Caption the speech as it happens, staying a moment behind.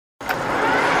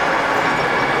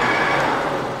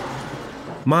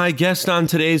My guest on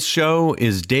today's show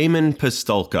is Damon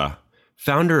Pistulka,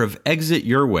 founder of Exit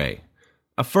Your Way,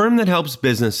 a firm that helps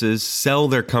businesses sell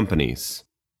their companies.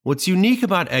 What's unique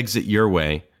about Exit Your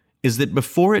Way is that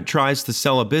before it tries to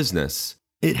sell a business,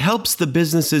 it helps the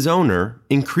business's owner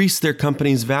increase their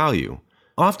company's value,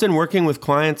 often working with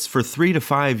clients for 3 to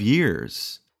 5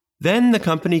 years. Then the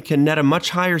company can net a much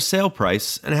higher sale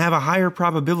price and have a higher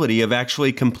probability of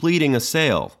actually completing a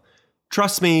sale.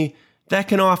 Trust me, that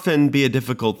can often be a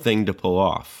difficult thing to pull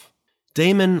off.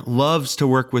 Damon loves to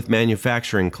work with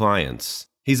manufacturing clients.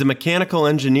 He's a mechanical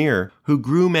engineer who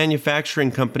grew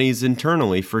manufacturing companies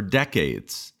internally for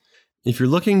decades. If you're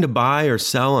looking to buy or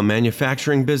sell a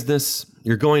manufacturing business,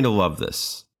 you're going to love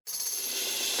this.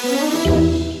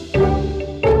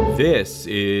 This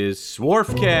is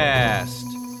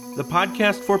Swarfcast, the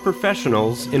podcast for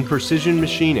professionals in precision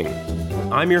machining.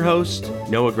 I'm your host,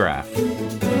 Noah Graff.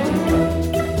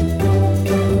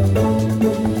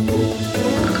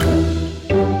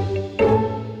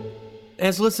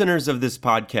 As listeners of this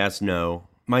podcast know,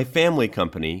 my family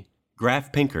company,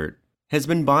 Graff Pinkert, has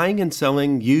been buying and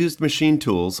selling used machine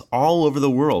tools all over the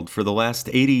world for the last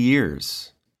 80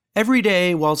 years. Every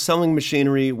day while selling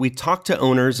machinery, we talk to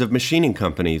owners of machining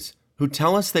companies who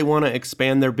tell us they want to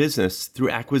expand their business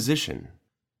through acquisition.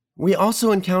 We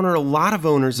also encounter a lot of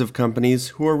owners of companies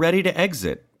who are ready to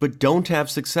exit but don't have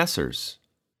successors.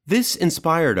 This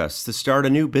inspired us to start a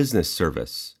new business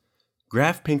service,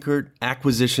 Graff Pinkert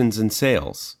Acquisitions and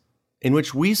Sales, in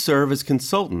which we serve as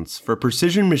consultants for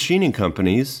precision machining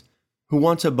companies who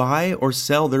want to buy or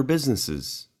sell their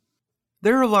businesses.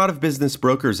 There are a lot of business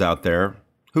brokers out there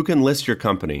who can list your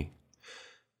company.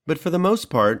 But for the most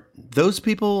part, those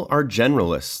people are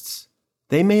generalists.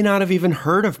 They may not have even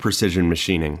heard of precision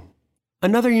machining.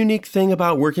 Another unique thing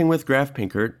about working with Graff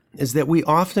Pinkert is that we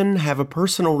often have a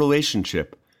personal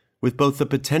relationship with both the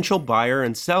potential buyer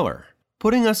and seller,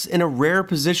 putting us in a rare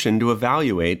position to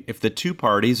evaluate if the two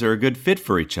parties are a good fit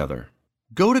for each other.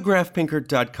 Go to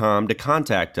graffpinkert.com to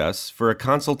contact us for a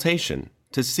consultation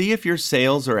to see if your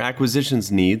sales or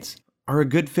acquisitions needs are a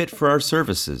good fit for our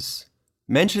services.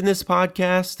 Mention this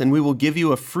podcast and we will give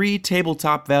you a free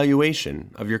tabletop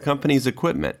valuation of your company's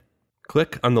equipment.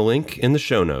 Click on the link in the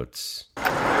show notes.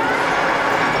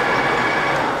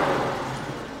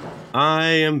 I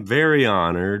am very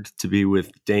honored to be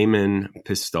with Damon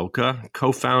Pistulka,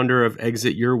 co-founder of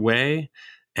Exit Your Way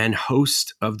and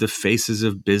host of the Faces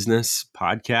of Business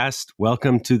podcast.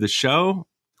 Welcome to the show.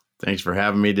 Thanks for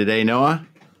having me today, Noah.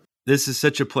 This is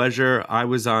such a pleasure. I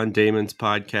was on Damon's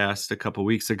podcast a couple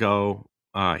weeks ago.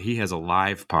 He has a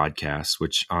live podcast,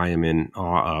 which I am in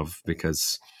awe of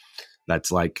because that's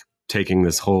like taking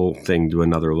this whole thing to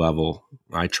another level.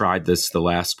 I tried this the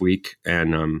last week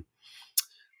and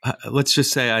let's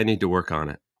just say I need to work on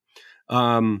it.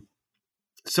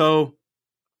 So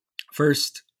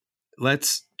first,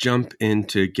 let's jump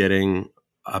into getting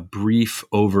a brief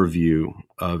overview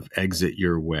of Exit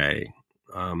Your Way,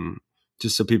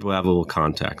 just so people have a little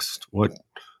context. What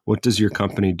does your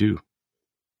company do?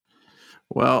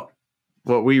 Well,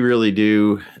 what we really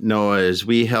do, Noah, is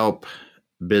we help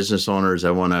business owners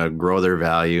that want to grow their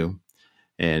value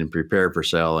and prepare for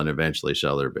sale and eventually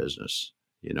sell their business.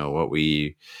 You know,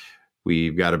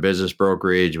 we've got a business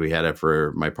brokerage.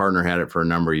 My partner had it for a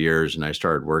number of years, and I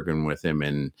started working with him.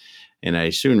 And I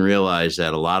soon realized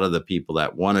that a lot of the people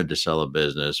that wanted to sell a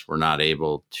business were not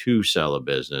able to sell a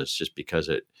business just because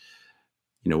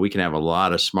we can have a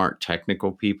lot of smart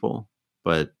technical people,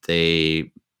 but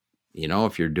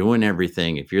if you're doing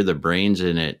everything, if you're the brains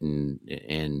in it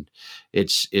and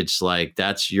it's like,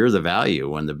 you're the value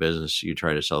when you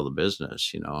try to sell the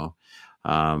business,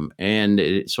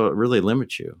 so it really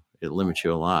limits you. It limits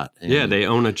you a lot. And, they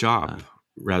own a job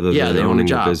rather than they own a owning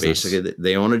job. the business. Basically,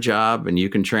 they own a job, and you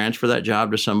can transfer that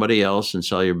job to somebody else and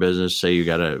sell your business. Say you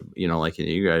got like in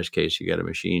you guys' case, you got a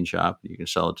machine shop. You can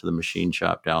sell it to the machine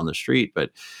shop down the street.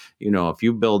 But if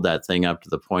you build that thing up to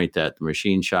the point that the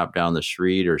machine shop down the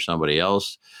street or somebody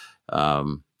else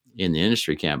in the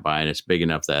industry can't buy, and it's big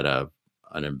enough that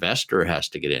an investor has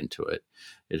to get into it,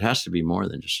 it has to be more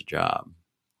than just a job.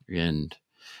 And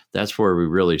that's where we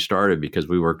really started, because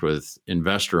we worked with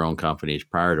investor-owned companies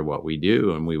prior to what we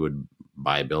do, and we would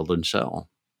buy, build, and sell.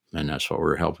 And that's what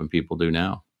we're helping people do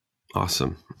now.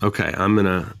 Awesome. Okay, I'm going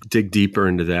to dig deeper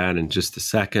into that in just a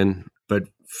second. But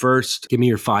first, give me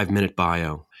your 5-minute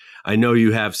bio. I know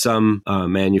you have some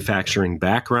manufacturing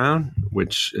background,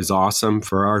 which is awesome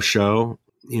for our show.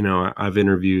 I've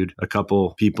interviewed a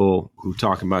couple people who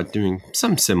talk about doing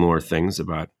some similar things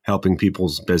about helping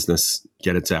people's business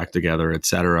get its act together, et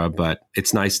cetera. But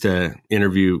it's nice to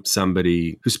interview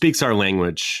somebody who speaks our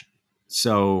language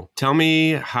So tell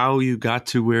me how you got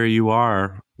to where you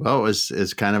are. Well,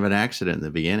 it's kind of an accident in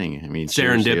the beginning. I mean,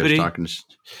 seriously, I was Serendipity? talking.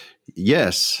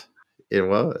 Yes, it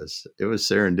was. It was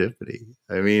serendipity.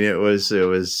 I mean, it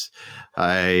was.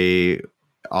 I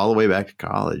all the way back to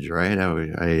college, right?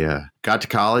 I got to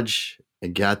college. I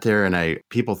got there, and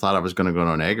people thought I was going to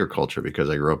go into agriculture because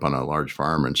I grew up on a large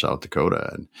farm in South Dakota,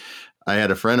 and I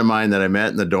had a friend of mine that I met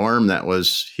in the dorm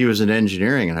he was in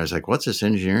engineering, and I was like, "What's this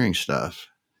engineering stuff?"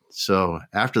 So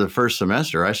after the first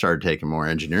semester, I started taking more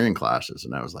engineering classes,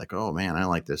 and I was like, "Oh man, I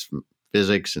like this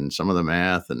physics and some of the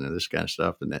math and this kind of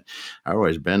stuff." And I've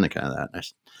always been the kind of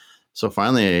that. So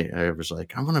finally, I was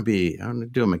like, I'm going to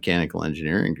do a mechanical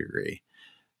engineering degree,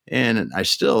 and I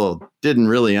still didn't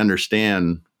really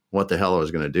understand what the hell I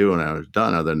was going to do when I was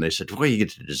done. Other than they said, "Well, you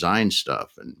get to design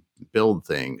stuff and build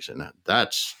things," and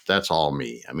that's all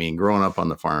me. I mean, growing up on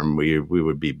the farm, we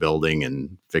would be building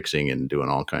and fixing and doing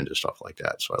all kinds of stuff like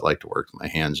that. So I like to work with my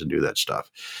hands and do that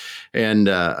stuff. And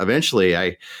eventually,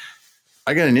 I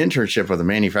got an internship with a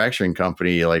manufacturing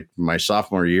company like my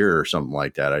sophomore year or something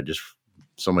like that.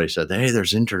 Somebody said, "Hey,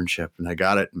 there's internship," and I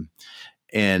got it.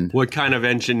 And what kind of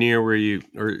engineer were you?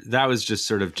 Or that was just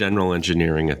sort of general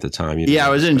engineering at the time? Yeah, I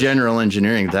was in general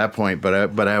engineering at that point, but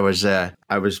I was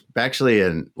actually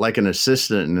an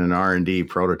assistant in an R&D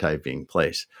prototyping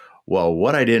place. Well,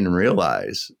 what they didn't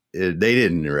realize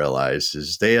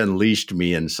is they unleashed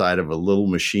me inside of a little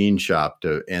machine shop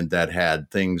that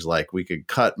had things like we could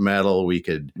cut metal, we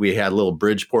had little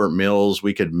Bridgeport mills,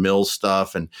 we could mill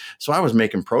stuff, and so I was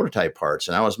making prototype parts,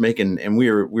 and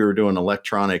we were doing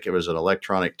electronic. It was an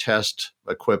electronic test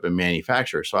equipment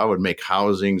manufacturer, so I would make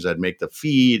housings, I'd make the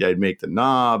feed, I'd make the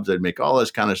knobs, I'd make all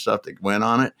this kind of stuff that went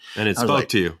on it. And it spoke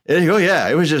to you. Oh yeah,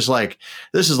 it was just like,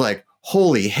 this is like,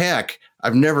 holy heck,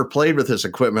 I've never played with this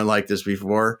equipment like this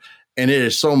before, and it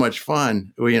is so much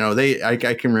fun. I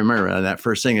can remember on that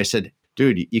first thing, I said,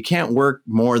 "Dude, you can't work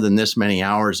more than this many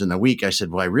hours in a week." I said,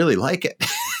 "Well, I really like it."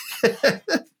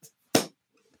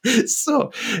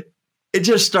 So it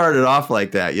just started off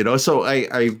like that, So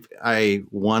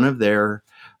one of their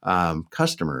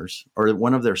customers, or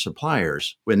one of their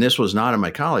suppliers, when this was not in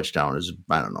my college town, is,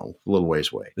 I don't know, a little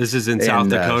ways away. This is in South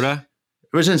Dakota?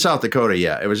 It was in South Dakota,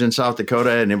 yeah. It was in South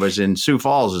Dakota, and it was in Sioux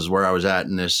Falls is where I was at.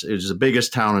 And it was the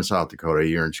biggest town in South Dakota.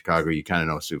 You're in Chicago, you kind of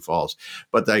know Sioux Falls.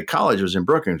 But the college was in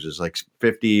Brookings, which is like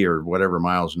 50 or whatever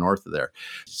miles north of there.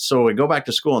 So I go back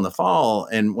to school in the fall,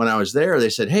 and when I was there, they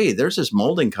said, "Hey, there's this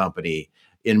molding company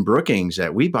in Brookings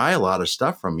that we buy a lot of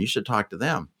stuff from. You should talk to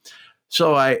them."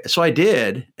 So I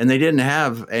did, and they didn't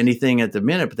have anything at the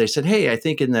minute, but they said, "Hey, I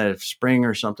think in the spring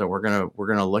or something, we're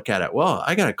gonna look at it." Well,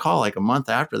 I got a call like a month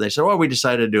after. They said, "Well, we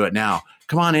decided to do it now.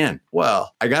 Come on in."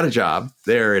 Well, I got a job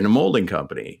there in a molding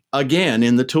company, again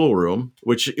in the tool room,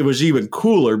 which it was even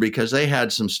cooler because they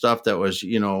had some stuff that was,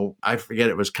 I forget,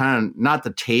 it was kind of not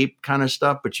the tape kind of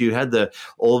stuff, but you had the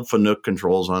old Fanuc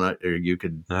controls on it, or you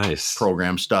could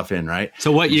program stuff in, right?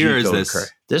 So what year is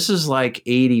this? This is like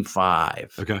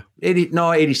 85. Okay.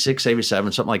 86,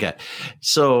 87, something like that.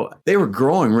 So they were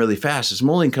growing really fast. This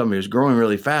molding company was growing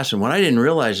really fast. And what I didn't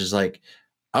realize is like,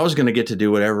 I was going to get to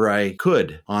do whatever I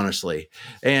could, honestly.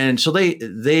 And so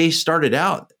they started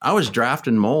out, I was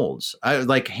drafting molds. I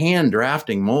like hand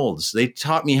drafting molds. They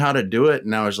taught me how to do it.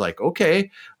 And I was like,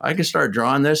 okay, I can start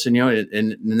drawing this. And,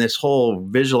 and this whole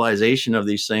visualization of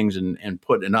these things and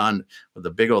putting it on with the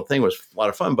big old thing was a lot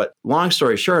of fun. But long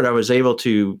story short, I was able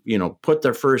to, put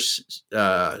their first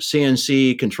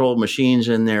CNC controlled machines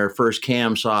in their first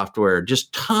CAM software,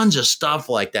 just tons of stuff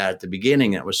like that at the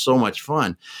beginning. That was so much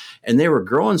fun. And they were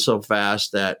growing so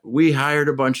fast that we hired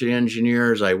a bunch of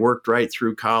engineers. I worked right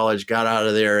through college, got out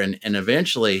of there, and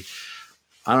eventually,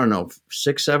 I don't know,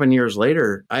 6, 7 years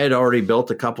later, I had already built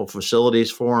a couple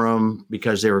facilities for them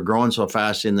because they were growing so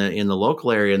fast in the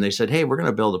local area. And they said, "Hey, we're going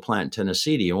to build a plant in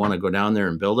Tennessee. Do you want to go down there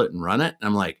and build it and run it?" And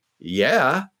I'm like,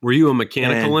 "Yeah." Were you a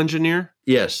mechanical engineer?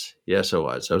 Yes, I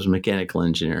was. I was a mechanical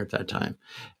engineer at that time.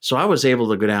 So I was able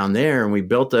to go down there, and we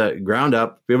built the ground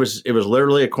up. It was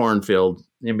literally a cornfield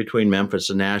in between Memphis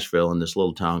and Nashville in this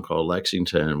little town called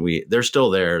Lexington. And they're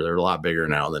still there. They're a lot bigger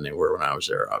now than they were when I was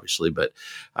there, obviously. But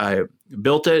I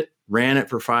built it, ran it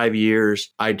for 5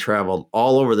 years. I traveled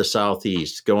all over the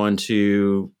Southeast, going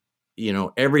to,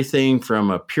 everything from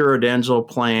a Puridenzel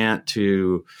plant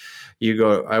to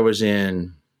I was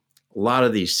in a lot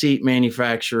of these seat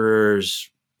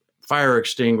manufacturers, fire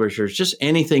extinguishers, just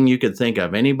anything you could think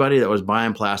of. Anybody that was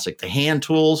buying plastic, the hand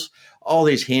tools, all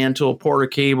these hand tool, Porter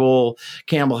Cable,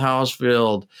 Campbell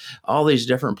Housefield, all these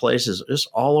different places, just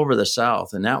all over the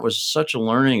South. And that was such a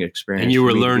learning experience. And you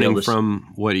were learning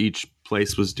from what each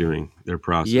Place was doing their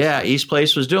process. Yeah, East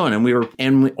Place was doing.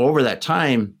 And over that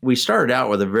time, we started out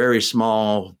with a very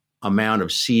small amount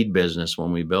of seed business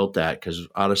when we built that, because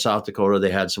out of South Dakota, they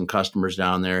had some customers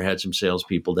down there, had some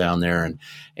salespeople down there.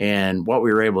 And what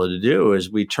we were able to do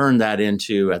is we turned that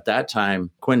into, at that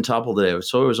time, quintupled it.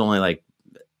 So it was only like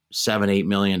 $7-8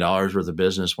 million worth of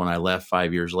business when I left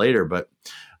 5 years later. But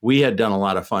we had done a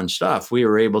lot of fun stuff. We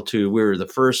were the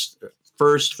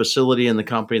first facility in the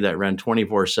company that ran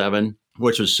 24/7,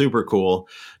 which was super cool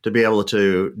to be able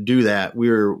to do that. We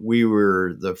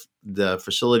were the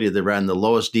facility that ran the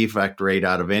lowest defect rate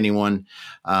out of anyone,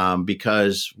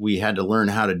 because we had to learn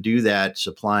how to do that,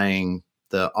 supplying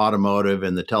the automotive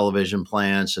and the television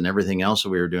plants and everything else that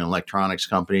we were doing, electronics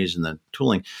companies and the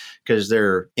tooling, because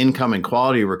their incoming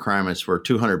quality requirements were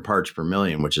 200 parts per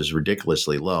million, which is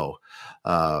ridiculously low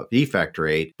defect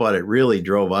rate. But it really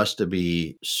drove us to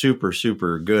be super,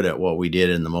 super good at what we did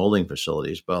in the molding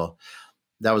facilities. Well,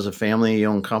 that was a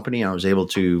family-owned company. I was able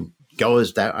to go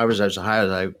I was as high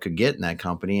as I could get in that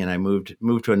company, and I moved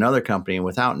to another company. And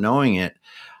without knowing it,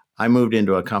 I moved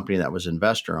into a company that was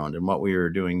investor-owned. And what we were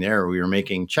doing there, we were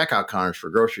making checkout counters for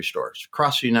grocery stores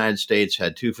across the United States.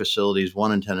 Had 2 facilities,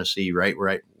 one in Tennessee, right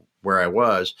where I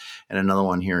was, and another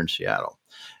one here in Seattle.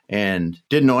 And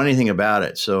didn't know anything about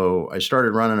it. So I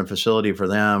started running a facility for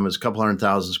them. It was a couple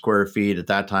 100,000 square feet. At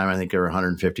that time, I think there were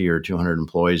 150 or 200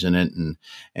 employees in it,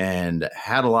 and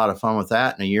had a lot of fun with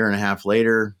that. And a year and a half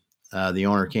later, the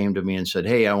owner came to me and said,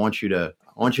 "Hey, I want you to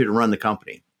run the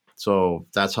company." So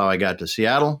that's how I got to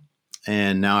Seattle.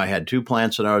 And now I had 2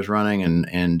 plants that I was running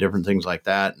and different things like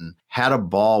that, and had a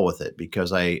ball with it,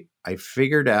 because I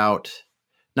figured out,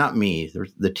 not me,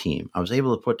 the team. I was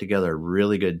able to put together a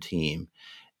really good team.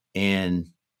 And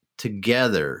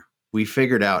together we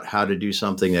figured out how to do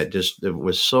something that it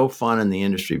was so fun in the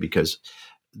industry, because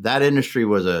that industry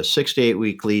was a 6 to 8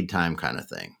 week lead time kind of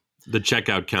thing. The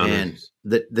checkout counters.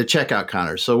 And the checkout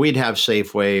counters. So we'd have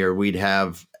Safeway, or we'd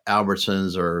have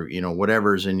Albertsons, or,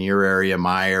 whatever's in your area,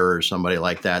 Meijer or somebody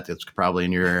like that, that's probably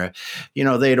in your area,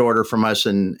 they'd order from us,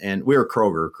 and we were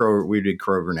Kroger, we did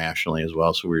Kroger nationally as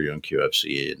well. So we were doing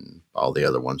QFC and all the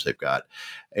other ones they've got.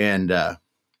 And,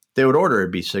 they would order,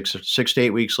 it'd be 6 to 8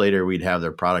 weeks later, we'd have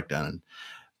their product done.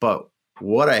 But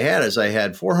what I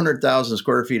had 400,000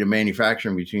 square feet of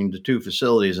manufacturing between the 2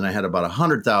 facilities, and I had about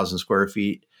 100,000 square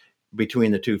feet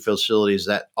between the 2 facilities.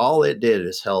 That all it did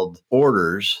is held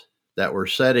orders that were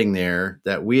sitting there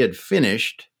that we had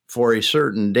finished for a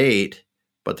certain date,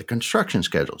 but the construction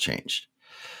schedule changed.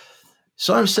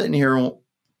 So I'm sitting here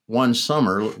one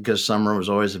summer, because summer was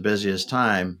always the busiest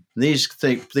time. These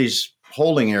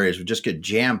holding areas would just get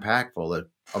jam-packed full of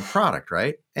product,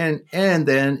 right? And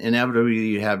then inevitably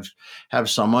you have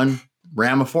someone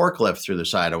ram a forklift through the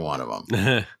side of one of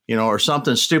them, or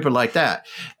something stupid like that.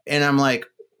 And I'm like,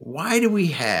 why do we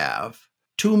have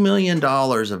 $2 million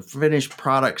of finished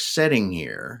product sitting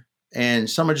here? And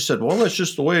someone just said, well, that's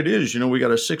just the way it is. We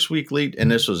got a 6-week lead.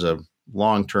 And this was a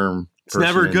long-term. It's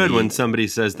never good when somebody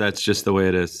says that's just the way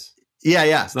it is.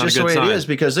 Yeah. It's just the way it is,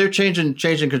 because they're changing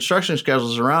construction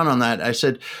schedules around on that. I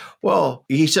said, well,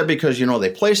 he said, because, they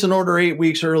place an order 8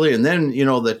 weeks early, and then,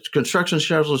 the construction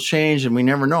schedules change and we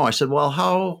never know. I said, well,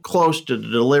 how close to the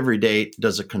delivery date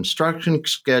does a construction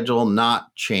schedule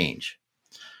not change?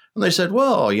 And they said,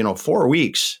 well, 4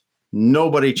 weeks.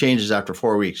 Nobody changes after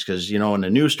 4 weeks, because, in the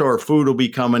new store, food will be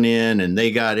coming in, and they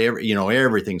got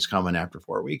everything's coming after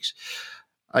 4 weeks.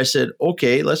 I said,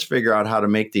 okay, let's figure out how to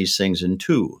make these things in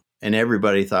 2. And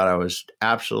everybody thought I was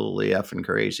absolutely effing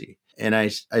crazy. And I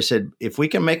said, if we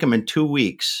can make them in 2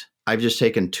 weeks, I've just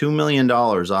taken $2 million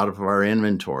out of our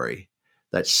inventory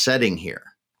that's sitting here.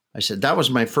 I said, that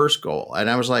was my first goal. And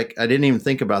I was like, I didn't even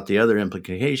think about the other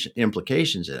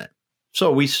implications in it.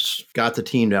 So we got the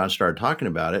team down and started talking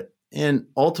about it. And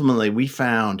ultimately, we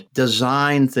found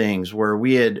design things where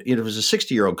we had, it was a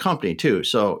 60-year-old company too.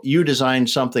 So you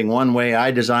designed something one way, I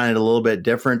designed it a little bit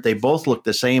different. They both look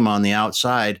the same on the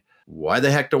outside. Why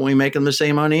the heck don't we make them the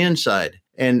same on the inside?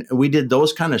 And we did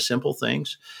those kind of simple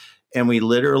things. And we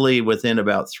literally, within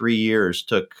about 3 years,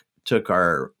 took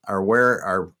our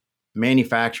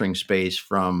manufacturing space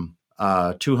from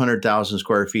 200,000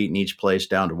 square feet in each place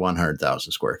down to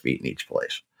 100,000 square feet in each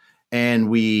place. And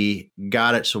we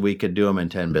got it so we could do them in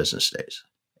 10 business days.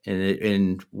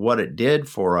 And what it did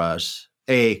for us,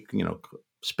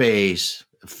 space,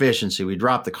 efficiency, we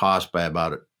dropped the cost by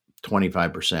about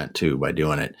 25% too by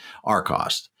doing it, our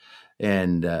cost.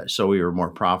 And so we were more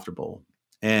profitable.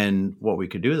 And what we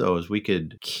could do, though, is we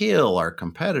could kill our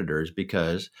competitors,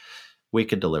 because we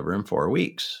could deliver in 4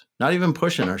 weeks, not even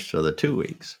pushing us to the 2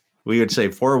 weeks. We would say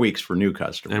 4 weeks for new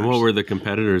customers. And what were the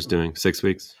competitors doing? 6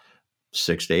 weeks?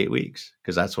 6 to 8 weeks,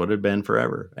 because that's what it had been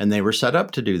forever. And they were set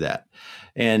up to do that.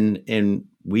 And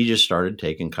we just started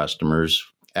taking customers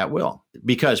at will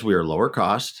because we were lower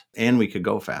cost and we could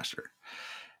go faster.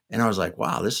 And I was like,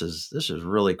 wow, this is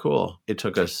really cool. It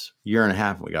took us a year and a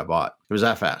half and we got bought. It was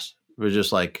that fast. It was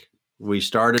just like we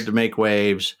started to make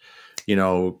waves,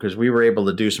 because we were able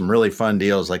to do some really fun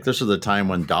deals. Like this was the time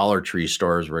when Dollar Tree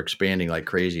stores were expanding like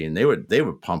crazy, and they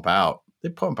would pump out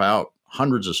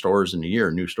hundreds of stores in a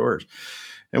year, new stores.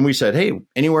 And we said, hey,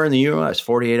 anywhere in the U.S.,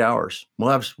 48 hours. We'll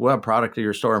have product at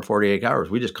your store in 48 hours.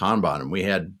 We just Kanban them. We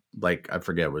had I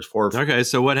forget, it was 4. Okay,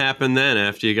 so what happened then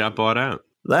after you got bought out?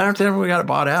 After we got it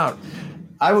bought out,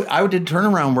 I did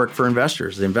turnaround work for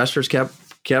investors. The investors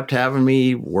kept having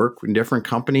me work in different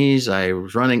companies. I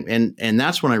was running, and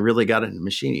that's when I really got into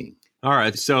machining. All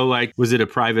right. So was it a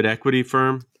private equity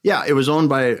firm? Yeah, it was owned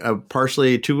by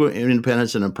partially 2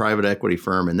 independents and a private equity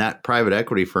firm. And that private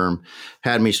equity firm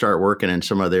had me start working in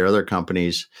some of their other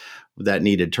companies that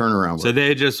needed turnaround work. So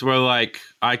they just were like,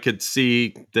 I could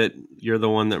see that you're the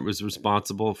one that was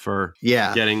responsible for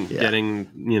getting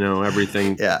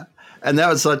everything. Yeah. And that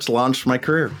was such launched my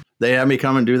career. They had me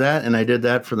come and do that, and I did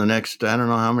that for the next I don't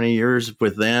know how many years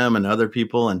with them and other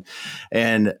people. And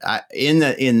after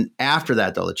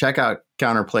that though, the checkout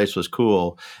counter place was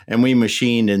cool, and we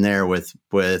machined in there with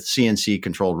CNC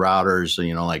controlled routers,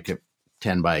 like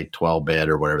 10 by 12 bit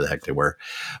or whatever the heck they were.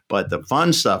 But the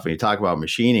fun stuff when you talk about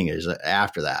machining is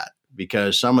after that,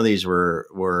 because some of these were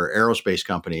aerospace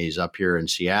companies up here in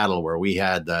Seattle where we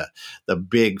had the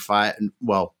big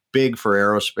big for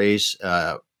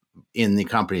aerospace. In the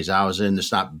companies I was in,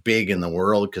 it's not big in the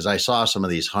world, because I saw some of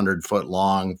these 100-foot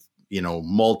long,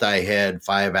 multi-head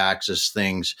 5-axis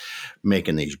things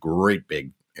making these great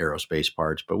big aerospace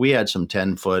parts. But we had some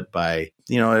 10-foot by,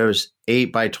 it was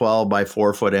 8 by 12 by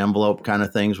 4-foot envelope kind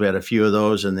of things. We had a few of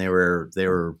those, and they were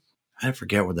I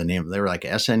forget what the name. They were like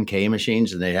SNK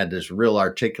machines, and they had this real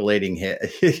articulating head.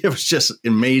 It was just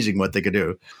amazing what they could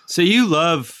do. So you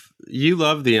love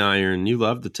the iron, you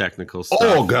love the technical stuff.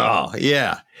 Oh God,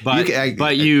 yeah.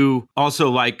 But you also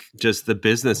like just the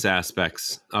business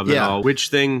aspects of it all. Which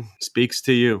thing speaks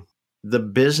to you? The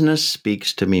business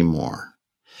speaks to me more.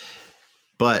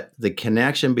 But the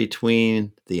connection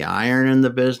between the iron and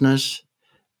the business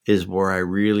is where I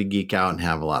really geek out and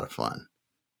have a lot of fun.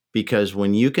 Because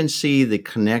when you can see the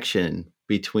connection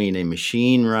between a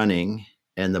machine running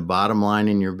and the bottom line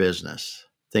in your business,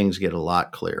 things get a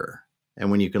lot clearer.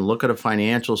 And when you can look at a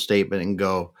financial statement and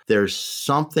go, there's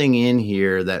something in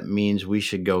here that means we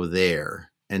should go there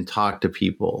and talk to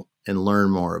people and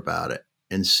learn more about it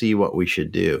and see what we should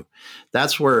do.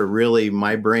 That's where really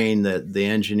my brain, the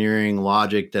engineering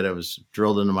logic that was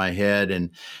drilled into my head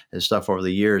and stuff over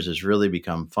the years has really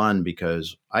become fun,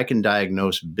 because I can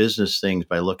diagnose business things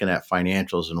by looking at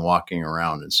financials and walking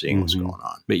around and seeing what's going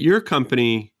on. But your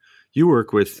company, you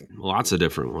work with lots of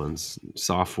different ones,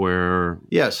 software.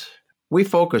 Yes. We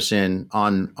focus in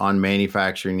on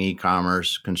manufacturing,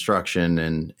 e-commerce, construction,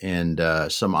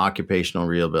 and some occupational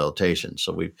rehabilitation.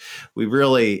 So we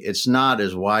really, it's not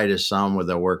as wide as some where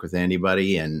they'll work with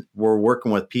anybody, and we're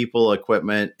working with people,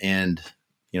 equipment, and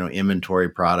inventory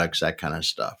products, that kind of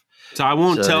stuff. So I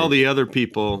won't tell the other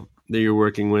people that you're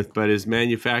working with, but is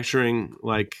manufacturing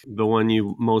like the one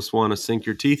you most want to sink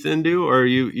your teeth into, or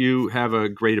you have a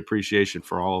great appreciation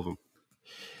for all of them?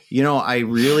 I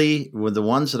really, with the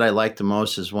ones that I like the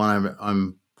most is one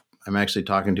I'm actually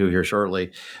talking to here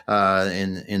shortly,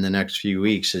 in the next few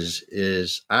weeks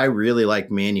is I really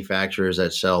like manufacturers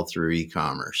that sell through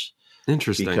e-commerce.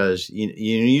 Interesting. Because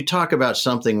you talk about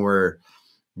something where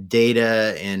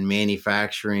data and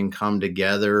manufacturing come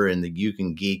together, and that you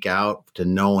can geek out to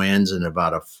no ends in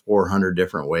about 400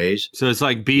 different ways. So it's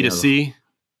like B2C?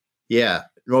 Yeah.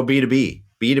 Well, B2B.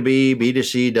 B2B,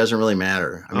 B2C doesn't really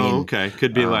matter. I mean, okay.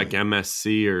 Could be like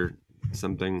MSC or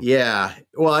something. Yeah.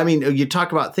 Well, I mean,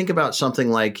 think about something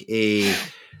like a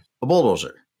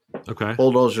bulldozer. Okay.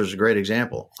 Bulldozer is a great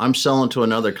example. I'm selling to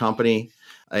another company.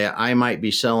 I might be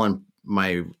selling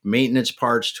my maintenance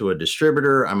parts to a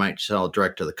distributor. I might sell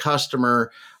direct to the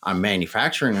customer. I'm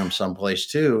manufacturing them someplace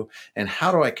too. And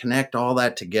how do I connect all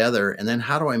that together? And then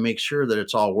how do I make sure that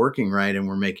it's all working right and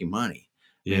we're making money?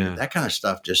 Yeah. And that kind of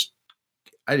stuff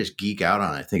I just geek out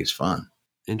on it. I think it's fun.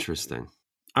 Interesting.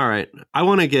 All right. I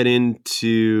want to get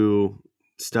into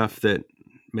stuff that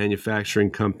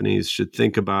manufacturing companies should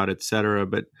think about, et cetera.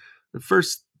 But the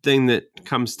first thing that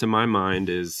comes to my mind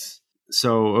is,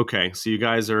 so you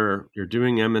guys you're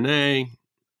doing M&A,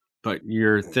 but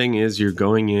your thing is you're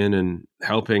going in and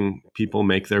helping people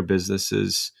make their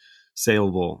businesses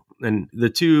saleable. And the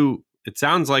two it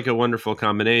sounds like a wonderful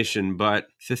combination, but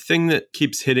the thing that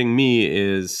keeps hitting me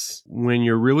is when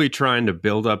you're really trying to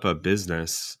build up a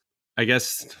business, I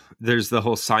guess there's the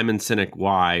whole Simon Sinek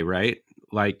why, right?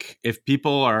 Like if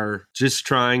people are just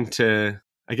trying to,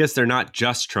 I guess they're not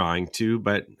just trying to,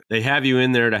 but they have you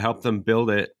in there to help them build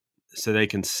it so they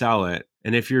can sell it.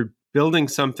 And if you're building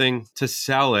something to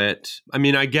sell it, I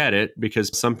mean, I get it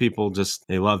because some people just,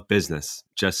 they love business,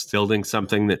 just building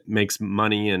something that makes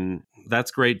money, and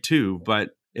that's great too.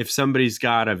 But if somebody's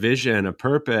got a vision, a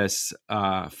purpose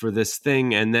for this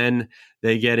thing, and then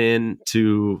they get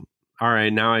into, all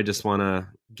right, now I just want to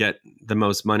get the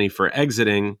most money for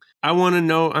exiting. I want to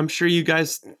know, I'm sure you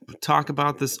guys talk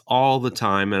about this all the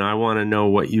time, and I want to know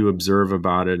what you observe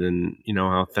about it and, you know,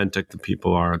 how authentic the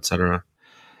people are, et cetera.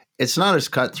 It's not as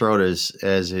cutthroat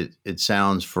as it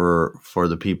sounds for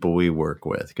the people we work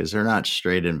with, because they're not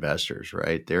straight investors,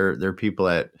 right? They're people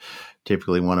that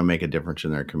typically want to make a difference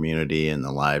in their community and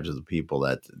the lives of the people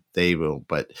that they will.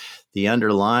 But the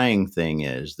underlying thing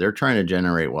is they're trying to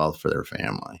generate wealth for their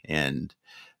family, and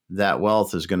that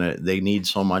wealth is they need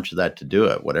so much of that to do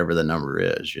it, whatever the number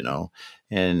is, you know,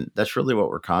 and that's really what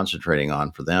we're concentrating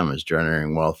on for them, is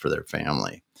generating wealth for their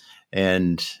family.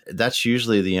 And that's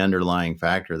usually the underlying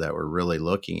factor that we're really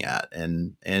looking at,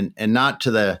 and not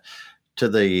to the,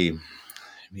 I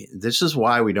mean, this is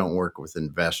why we don't work with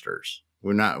investors.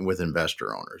 We're not with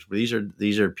investor owners.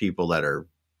 These are people that are,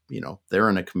 you know, they're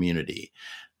in a community.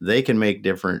 They can make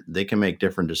different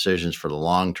decisions for the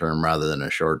long term rather than a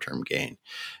short term gain.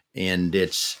 And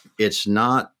it's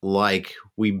not like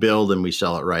we build and we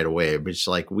sell it right away. It's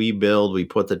like we build, we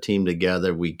put the team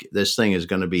together. This thing is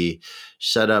going to be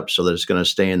set up so that it's going to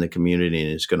stay in the community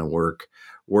and it's going to work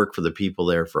for the people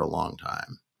there for a long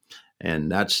time. And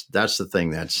that's the thing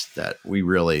that we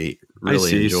really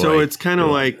enjoy. So it's kind of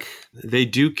like they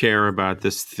do care about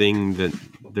this thing that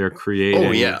they're creating.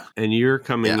 Oh yeah, and you're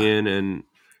coming in, and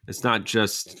it's not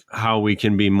just how we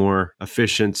can be more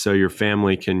efficient so your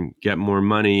family can get more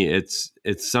money. It's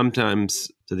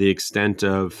sometimes to the extent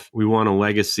of we want a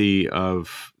legacy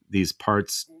of these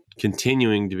parts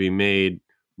continuing to be made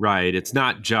right. It's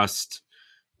not just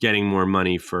getting more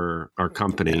money for our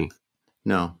company. Yeah.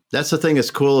 No, that's the thing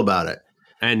that's cool about it.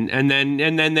 And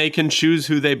then they can choose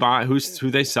who they buy, who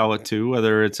they sell it to,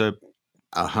 whether it's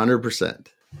 100%.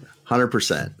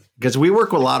 Because we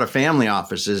work with a lot of family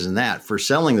offices and that for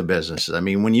selling the businesses. I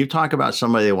mean, when you talk about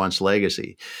somebody that wants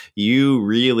legacy, you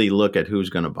really look at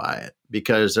who's going to buy it,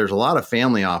 because there's a lot of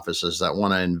family offices that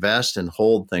want to invest and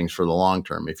hold things for the long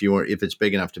term. If it's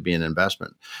big enough to be an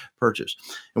investment purchase,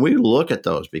 and we look at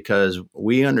those because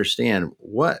we understand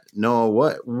what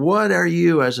are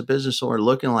you as a business owner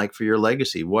looking like for your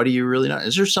legacy? What do you really know?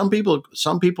 Is there some people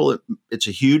it's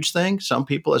a huge thing. Some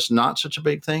people it's not such a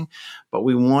big thing, but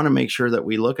we want to make sure that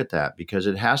we look at that, because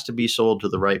it has to be sold to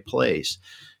the right place,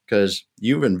 because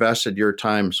you've invested your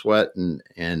time, sweat,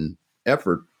 and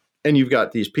effort. And you've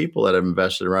got these people that have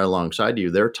invested right alongside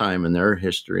you, their time and their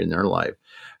history and their life.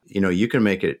 You know, you can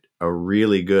make it a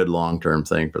really good long-term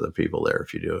thing for the people there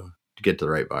if you do, to get to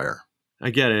the right buyer. I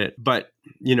get it. But,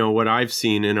 you know, what I've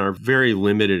seen in our very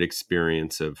limited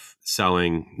experience of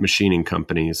selling machining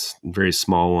companies, very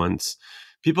small ones,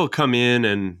 people come in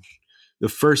and the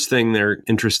first thing they're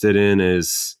interested in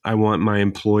is, I want my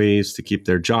employees to keep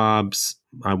their jobs.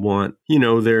 I want, you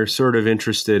know, they're sort of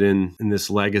interested in this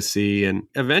legacy, and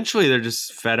eventually they're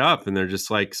just fed up and they're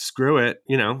just like, screw it.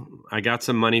 You know, I got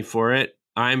some money for it.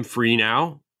 I'm free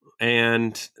now.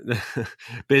 And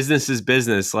business is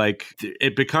business. Like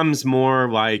it becomes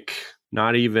more like,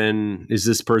 not even, is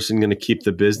this person going to keep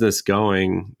the business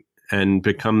going? And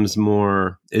becomes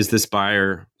more, is this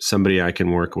buyer somebody I can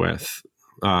work with?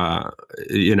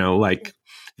 You know, like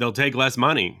they'll take less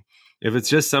money if it's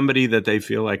just somebody that they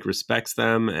feel like respects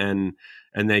them and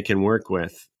they can work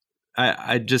with.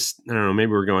 I don't know,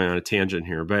 maybe we're going on a tangent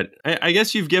here, but I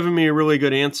guess you've given me a really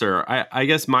good answer. I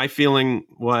guess my feeling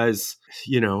was,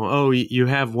 you know, oh, you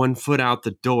have one foot out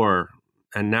the door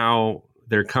and now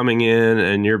they're coming in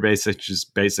and you're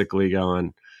basically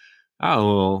going, oh,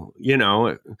 well, you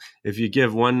know, if you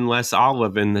give one less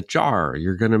olive in the jar,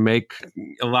 you're going to make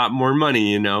a lot more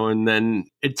money, you know? And then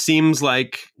it seems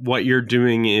like what you're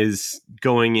doing is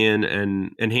going in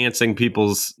and enhancing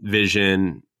people's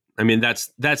vision. I mean,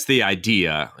 that's the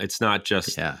idea. It's not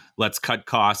just let's cut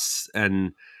costs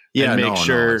and make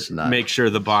sure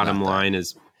the bottom line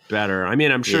is better. I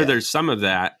mean, I'm sure there's some of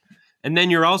that. And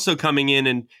then you're also coming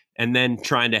in and then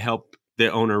trying to help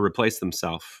the owner replace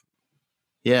themselves.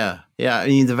 Yeah. I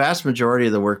mean, the vast majority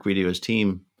of the work we do is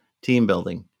team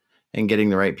building. and getting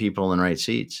the right people in the right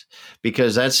seats,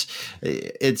 because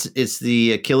it's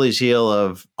the Achilles heel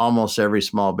of almost every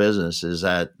small business, is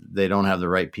that they don't have the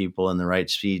right people in the right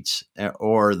seats,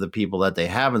 or the people that they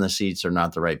have in the seats are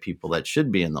not the right people that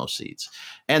should be in those seats.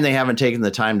 And they haven't taken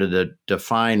the time to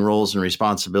define roles and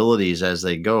responsibilities as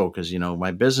they go. Because,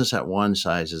 my business at one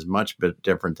size is much bit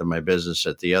different than my business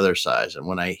at the other size. And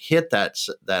when I hit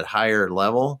that higher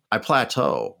level, I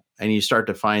plateau. And you start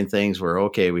to find things where,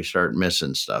 okay, we start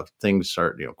missing stuff. Things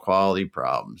start, quality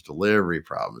problems, delivery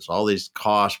problems, all these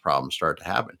cost problems start to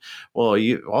happen. Well,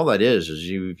 all that is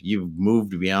you've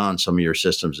moved beyond some of your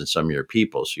systems and some of your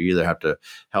people. So you either have to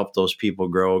help those people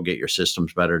grow, get your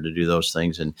systems better to do those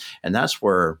things. And that's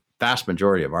where vast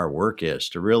majority of our work is,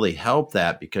 to really help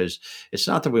that, because it's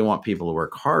not that we want people to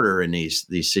work harder in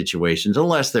these situations,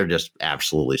 unless they're just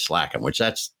absolutely slacking, which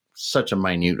that's such a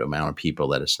minute amount of people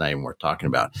that it's not even worth talking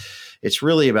about. It's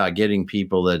really about getting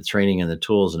people the training and the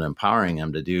tools and empowering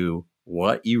them to do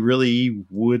what you really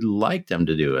would like them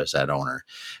to do as that owner.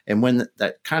 And when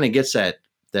that kind of gets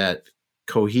that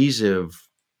cohesive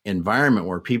environment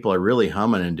where people are really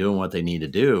humming and doing what they need to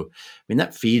do,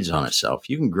 that feeds on itself.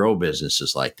 You can grow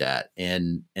businesses like that.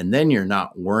 And then you're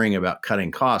not worrying about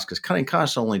cutting costs, because cutting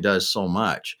costs only does so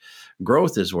much.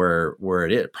 Growth is where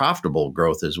it is. Profitable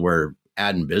growth is where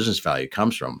adding business value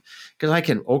comes from.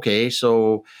 Because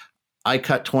so I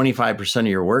cut 25% of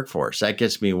your workforce. That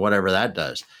gets me whatever that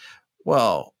does.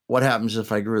 Well, what happens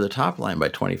if I grew the top line by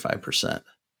 25%?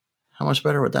 How much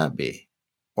better would that be?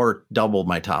 Or double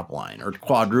my top line, or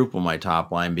quadruple my top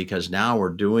line, because now we're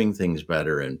doing things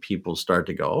better and people start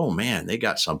to go, oh man, they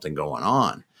got something going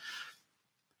on.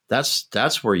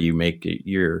 That's where you make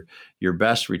your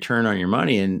best return on your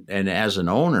money. And as an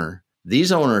owner,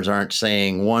 these owners aren't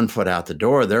saying 1 foot out the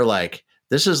door. They're like,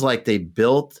 this is like they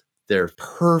built their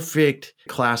perfect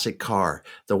classic car,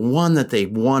 the one that they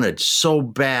wanted so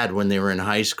bad when they were in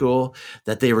high school,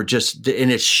 that they were just,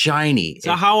 and it's shiny.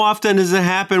 So how often does it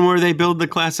happen where they build the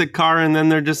classic car and then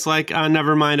they're just like,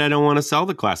 never mind, I don't want to sell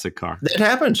the classic car? It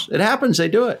happens. They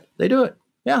do it.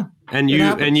 Yeah. And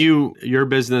your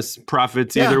business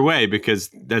profits either way, because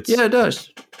that's... Yeah, it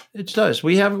does. It does.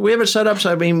 We have it set up.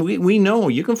 So, we know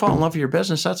you can fall in love with your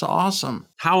business. That's awesome.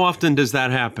 How often does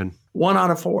that happen? 1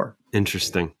 out of 4.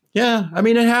 Interesting. Yeah.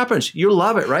 It happens. You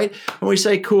love it, right? And we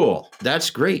say, cool, that's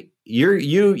great.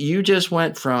 You just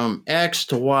went from X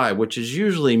to Y, which is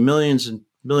usually millions and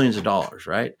millions of dollars,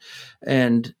 right?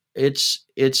 And it's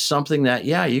something that,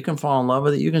 you can fall in love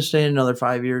with it. You can stay another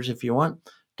 5 years if you want.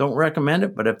 Don't recommend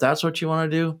it, but if that's what you want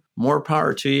to do, more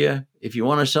power to you. If you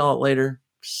want to sell it later,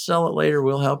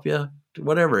 we'll help you,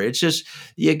 whatever. It's just,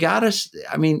 you gotta,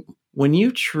 when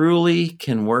you truly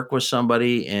can work with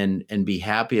somebody and be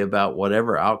happy about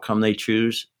whatever outcome they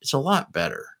choose, it's a lot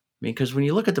better. Because when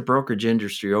you look at the brokerage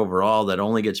industry overall, that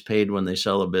only gets paid when they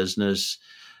sell a business,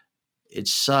 it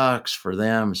sucks for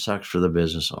them, it sucks for the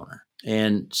business owner.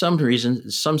 And some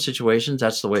situations,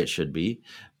 that's the way it should be.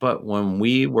 But when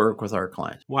we work with our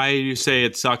clients. Why do you say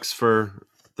it sucks for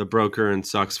the broker and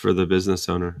sucks for the business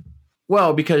owner?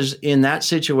 Well, because in that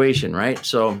situation, right?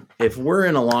 So if we're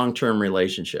in a long-term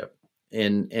relationship,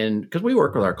 and because we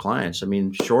work with our clients,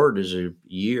 short is a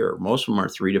year. Most of them are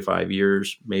 3 to 5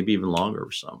 years, maybe even longer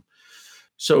for some.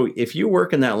 So if you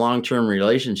work in that long-term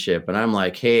relationship and I'm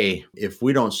like, hey, if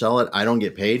we don't sell it, I don't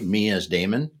get paid, me as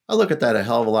Damon, I look at that a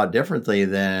hell of a lot differently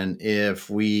than if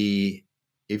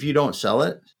you don't sell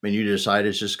it and you decide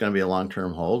it's just going to be a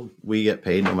long-term hold, we get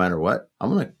paid no matter what.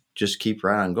 I'm going to just keep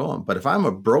right on going. But if I'm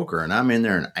a broker and I'm in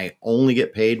there and I only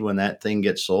get paid when that thing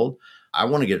gets sold, I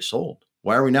want to get sold.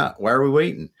 Why are we not? Why are we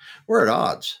waiting? We're at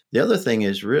odds. The other thing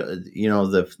is,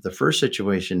 the first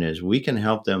situation is we can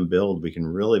help them build. We can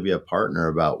really be a partner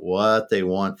about what they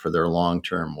want for their long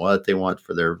term, what they want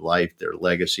for their life, their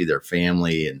legacy, their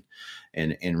family,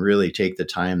 and really take the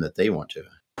time that they want to.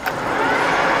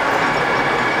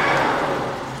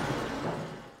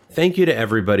 Thank you to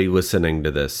everybody listening to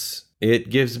this.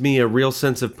 It gives me a real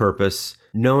sense of purpose,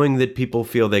 knowing that people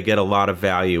feel they get a lot of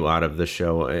value out of the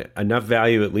show, enough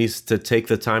value at least to take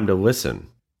the time to listen.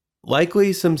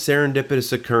 Likely some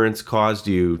serendipitous occurrence caused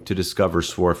you to discover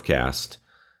Swarfcast,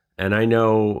 and I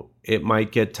know it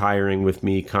might get tiring with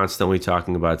me constantly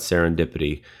talking about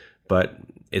serendipity, but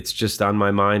it's just on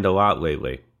my mind a lot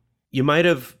lately. You might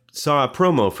have saw a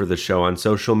promo for the show on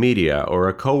social media, or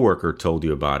a coworker told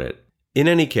you about it. In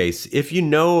any case, if you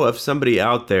know of somebody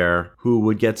out there who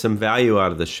would get some value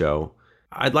out of the show,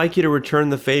 I'd like you to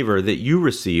return the favor that you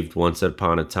received once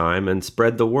upon a time and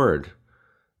spread the word.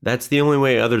 That's the only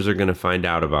way others are going to find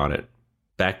out about it.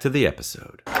 Back to the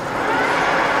episode.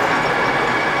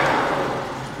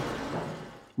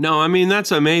 No, I mean,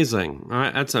 that's amazing.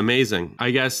 That's amazing.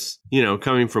 I guess,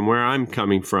 coming from where I'm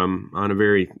coming from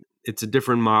it's a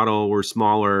different model. We're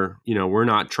smaller. We're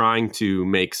not trying to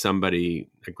make somebody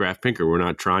a graph pinker. We're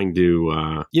not trying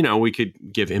to, we could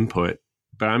give input.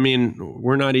 But I mean,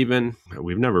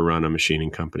 we've never run a machining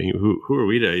company. Who are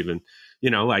we to even,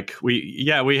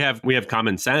 we have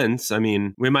common sense. I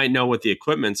mean, we might know what the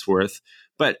equipment's worth,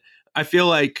 but I feel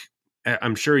like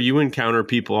I'm sure you encounter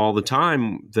people all the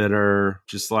time that are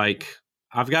just like,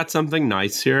 I've got something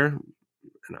nice here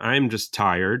and I'm just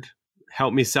tired.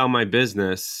 Help me sell my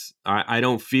business. I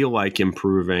don't feel like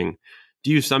improving.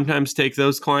 Do you sometimes take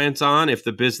those clients on if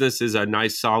the business is a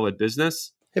nice, solid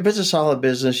business? If it's a solid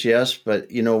business, yes. But,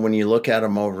 when you look at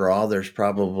them overall, there's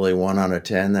probably 1 out of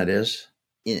 10 that is.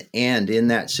 And in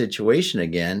that situation,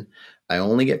 again, I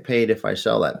only get paid if I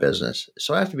sell that business.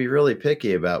 So I have to be really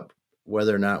picky about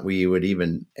whether or not we would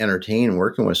even entertain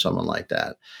working with someone like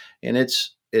that. And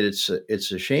it's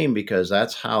a shame because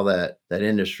that's how that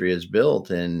industry is built.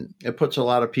 And it puts a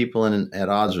lot of people at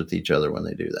odds with each other when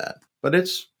they do that. But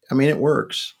it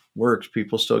works.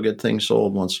 People still get things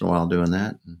sold once in a while doing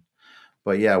that.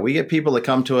 But yeah, we get people that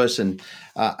come to us and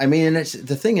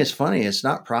the thing is funny. It's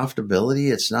not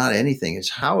profitability. It's not anything. It's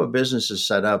how a business is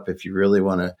set up. If you really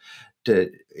want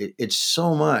it's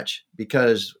so much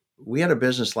because we had a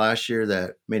business last year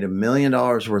that made $1 million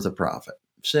worth of profit.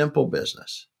 Simple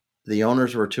business. The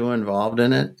owners were too involved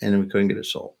in it and we couldn't get it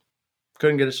sold.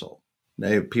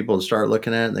 People would start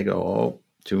looking at it and they go, oh,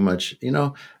 too much,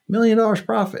 $1 million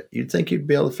profit. You'd think you'd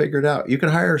be able to figure it out. You can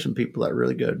hire some people that are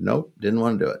really good. Nope, didn't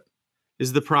want to do it.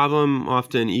 Is the problem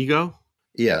often ego?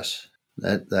 Yes,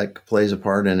 that plays a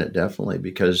part in it, definitely,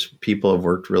 because people have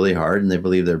worked really hard and they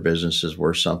believe their business is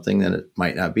worth something that it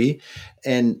might not be.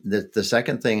 And the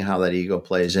second thing, how that ego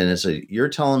plays in is you're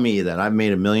telling me that I've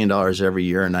made $1 million every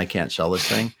year and I can't sell this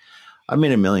thing. I've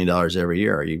made $1 million every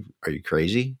year. Are you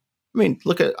crazy? I mean,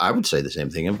 I would say the same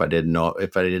thing if I didn't know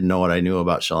what I knew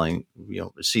about selling,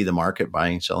 see the market,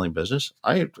 buying, selling business.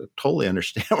 I totally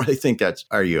understand why they think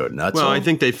are you nuts? Well, I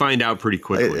think they find out pretty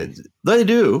quickly. They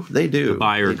do. The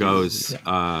buyer goes,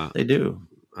 they do.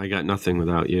 I got nothing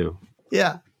without you.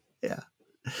 Yeah. Yeah.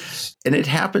 And it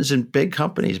happens in big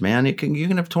companies, man. You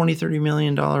can have $20, $30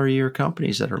 million a year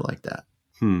companies that are like that.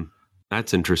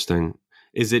 That's interesting.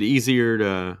 Is it easier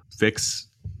to fix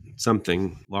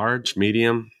something large,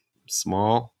 medium,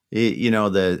 small?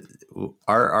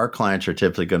 Our clients are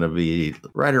typically going to be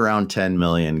right around 10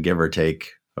 million, give or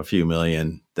take a few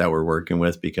million that we're working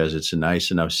with because it's a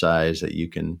nice enough size that you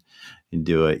can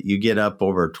do it. You get up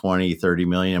over 20, 30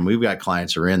 million. And we've got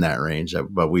clients who are in that range,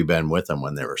 but we've been with them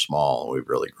when they were small and we've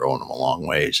really grown them a long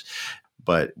ways.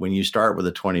 But when you start with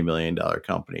a $20 million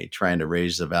company, trying to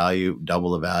raise the value,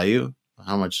 double the value,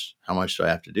 how much do I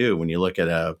have to do? When you look at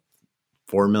a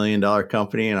 $4 million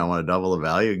company and I want to double the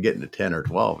value, getting to 10 or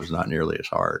 12 is not nearly as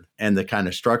hard. And the kind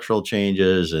of structural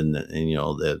changes and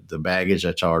the baggage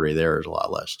that's already there is a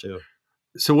lot less too.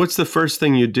 So what's the first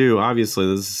thing you do?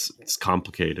 Obviously it's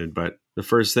complicated, but the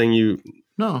first thing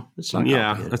No, it's not.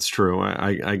 Yeah, that's true.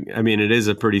 I mean, it is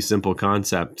a pretty simple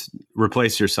concept.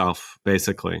 Replace yourself,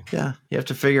 basically. Yeah. You have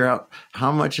to figure out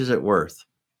how much is it worth,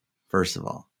 first of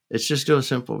all. It's just do a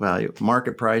simple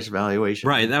market price valuation.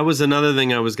 Right. That was another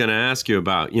thing I was going to ask you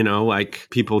about.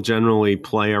 People generally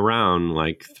play around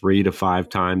like 3 to 5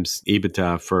 times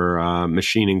EBITDA for a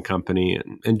machining company.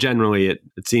 And generally it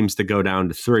seems to go down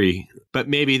to 3. But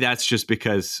maybe that's just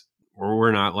because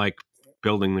we're not like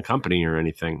building the company or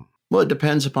anything. Well, it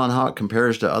depends upon how it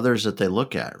compares to others that they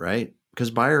look at, right? Because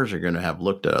buyers are going to have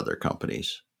looked at other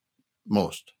companies,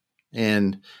 most.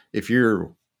 And if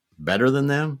you're better than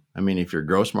them, if your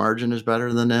gross margin is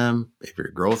better than them, if your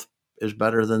growth is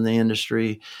better than the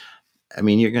industry,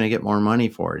 you're going to get more money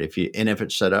for it. If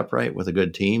it's set up right with a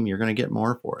good team, you're going to get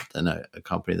more for it than a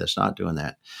company that's not doing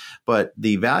that. But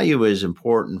the value is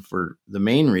important for the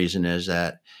main reason is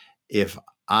that if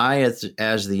I,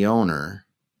 as the owner,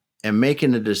 am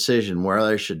making a decision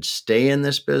whether I should stay in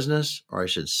this business or I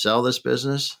should sell this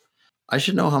business, I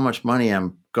should know how much money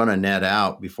I'm going to net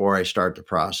out before I start the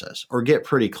process or get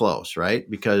pretty close, right?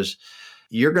 Because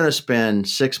you're going to spend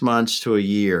 6 months to a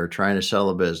year trying to sell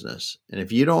a business. And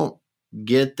if you don't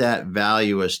get that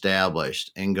value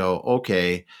established and go,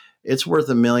 okay, it's worth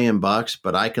 $1 million,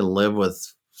 but I can live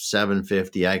with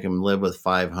 750, I can live with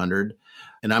 500,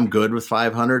 and I'm good with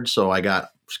 500. So I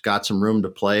got some room to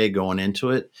play going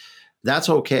into it. That's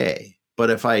okay. But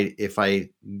if I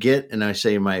get and I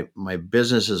say my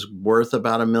business is worth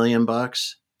about $1 million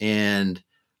and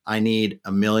I need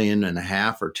 $1.5 million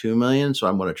or $2 million, so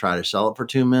I'm going to try to sell it for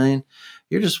 $2 million,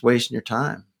 you're just wasting your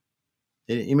time.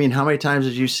 You mean, how many times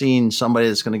have you seen somebody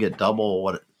that's going to get double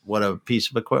what a piece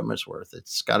of equipment's worth?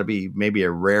 It's got to be maybe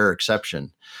a rare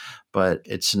exception, but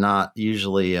it's not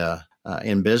usually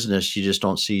in business. You just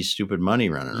don't see stupid money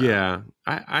running around. Yeah,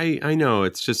 I know.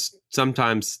 It's just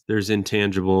sometimes there's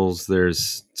intangibles,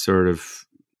 there's sort of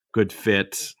good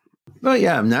fit. Well,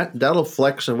 yeah, and that'll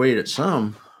fluctuate at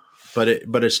some, but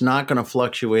it's not going to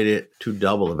fluctuate it to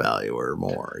double the value or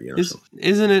more.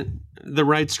 Isn't it the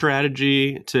right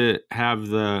strategy to have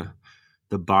the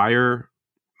buyer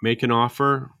make an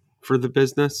offer for the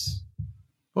business?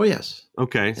 Oh, yes.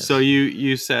 Okay, yes. So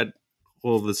you said,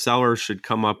 well, the seller should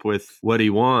come up with what he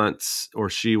wants or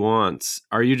she wants.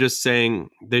 Are you just saying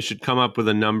they should come up with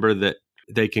a number that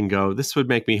they can go, this would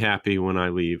make me happy when I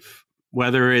leave?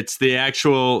 Whether that's the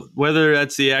actual,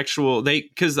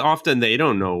 because often they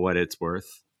don't know what it's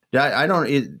worth. Yeah, I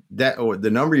don't. The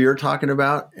number you're talking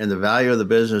about and the value of the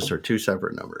business are two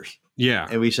separate numbers. Yeah,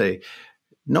 and we say,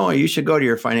 no, you should go to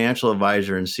your financial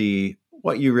advisor and see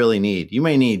what you really need. You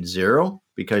may need 0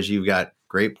 because you've got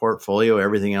great portfolio,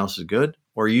 everything else is good,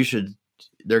 or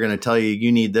they're going to tell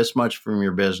you need this much from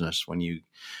your business when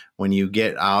you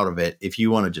get out of it, if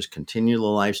you want to just continue the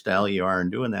lifestyle you are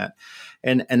and doing that.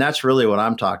 And that's really what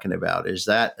I'm talking about, is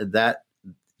that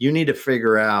you need to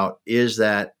figure out, is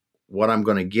that what I'm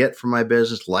going to get from my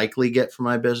business, likely get from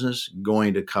my business,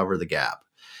 going to cover the gap?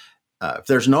 If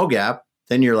there's no gap,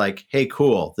 then you're like, hey,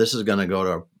 cool, this is going to go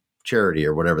to charity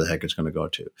or whatever the heck it's going to go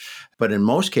to. But in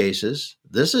most cases,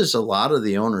 this is a lot of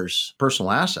the owner's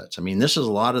personal assets. I mean, this is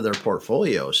a lot of their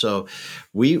portfolio. So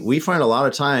we find a lot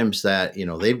of times that,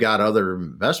 they've got other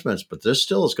investments, but this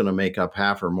still is going to make up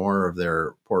half or more of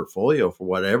their portfolio for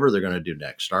whatever they're going to do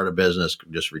next. Start a business,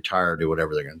 just retire, do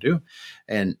whatever they're going to do.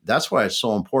 And that's why it's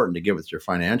so important to get with your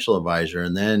financial advisor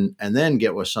and then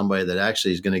get with somebody that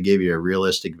actually is going to give you a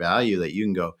realistic value that you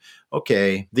can go,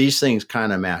 okay, these things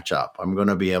kind of match up. I'm going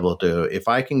to be able to, if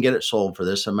I can get it sold for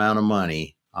this amount of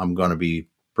money, I'm going to be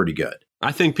pretty good.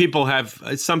 I think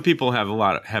some people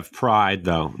have pride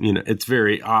though. It's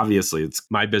very obviously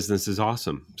my business is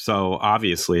awesome. So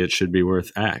obviously it should be worth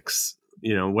X,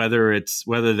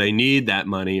 whether they need that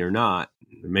money or not,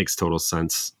 it makes total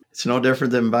sense. It's no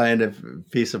different than buying a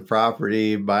piece of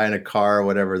property, buying a car,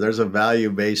 whatever. There's a value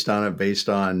based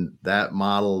on that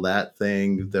model, that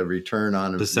thing, the return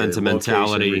on the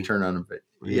sentimentality, return on it.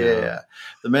 Yeah.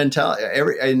 The mentality,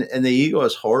 and the ego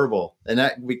is horrible. And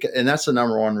that's the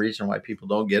number one reason why people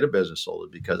don't get a business sold,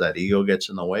 is because that ego gets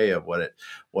in the way of what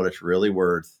it's really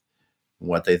worth,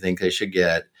 what they think they should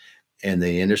get. And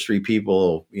the industry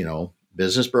people,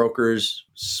 business brokers,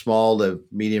 small to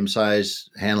medium size,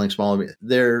 handling small,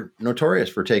 they're notorious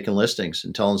for taking listings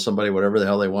and telling somebody whatever the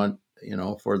hell they want,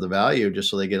 for the value,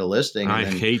 just so they get a listing. I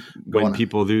hate when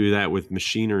people do that with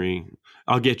machinery.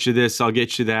 I'll get you this, I'll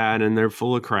get you that, and they're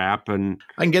full of crap. And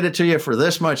I can get it to you for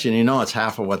this much, and it's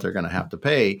half of what they're going to have to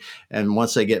pay. And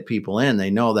once they get people in, they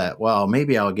know that, well,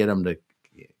 maybe I'll get them to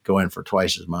go in for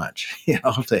twice as much,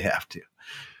 if they have to.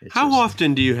 How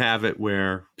often do you have it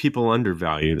where people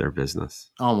undervalue their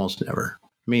business? Almost never.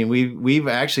 I mean, we've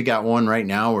actually got one right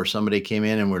now where somebody came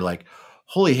in and we're like,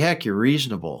 holy heck, you're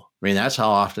reasonable. I mean, that's how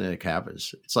often it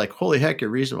happens. It's like, holy heck, you're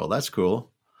reasonable. That's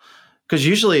cool. Because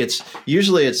usually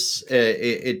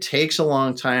it takes a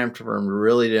long time for them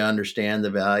really to understand the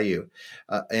value.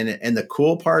 And the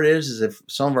cool part is if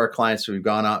some of our clients, we've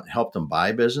gone out and helped them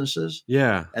buy businesses.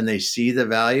 Yeah. And they see the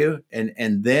value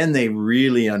and then they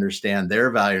really understand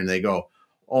their value and they go,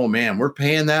 oh man, we're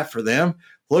paying that for them.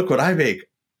 Look what I make.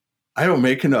 I don't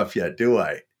make enough yet, do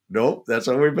I? Nope. That's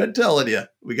what we've been telling you.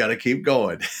 We got to keep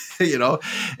going,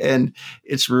 and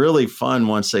it's really fun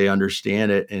once they understand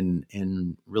it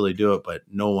and really do it, but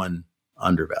no one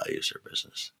undervalues their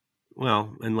business.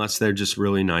 Well, unless they're just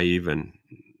really naive and,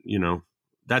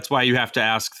 that's why you have to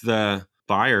ask the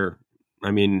buyer.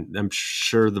 I mean, I'm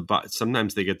sure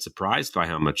sometimes they get surprised by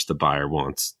how much the buyer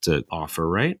wants to offer,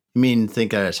 right? You mean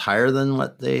think that it's higher than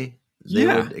what they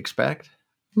would expect?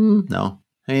 No.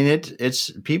 I mean,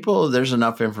 it's people, there's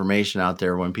enough information out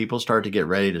there. When people start to get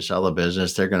ready to sell a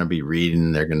business, they're going to be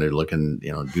reading, they're going to look and,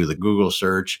 do the Google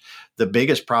search. The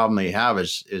biggest problem they have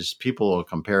is people will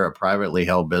compare a privately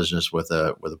held business with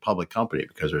a public company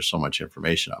because there's so much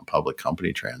information on public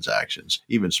company transactions,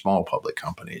 even small public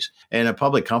companies. And a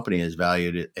public company is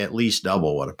valued at least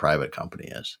double what a private company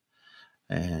is.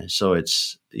 And so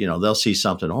it's, they'll see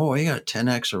something, oh, we got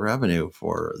 10x of revenue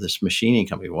for this machining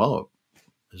company. Well,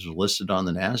 is listed on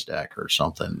the NASDAQ or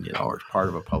something, or it's part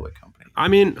of a public company. I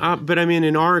mean,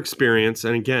 in our experience,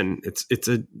 and again, it's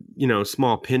a,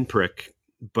 small pinprick,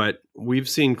 but we've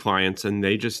seen clients and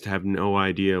they just have no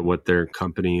idea what their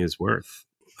company is worth.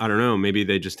 I don't know, maybe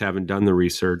they just haven't done the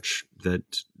research that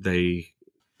they...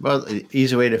 Well, the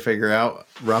easy way to figure out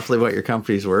roughly what your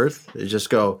company's worth is just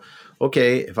go,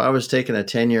 okay, if I was taking a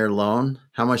 10-year loan,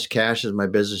 how much cash is my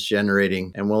business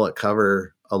generating and will it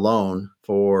cover a loan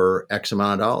for X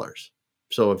amount of dollars?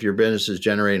 So if your business is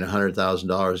generating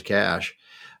 $100,000 cash,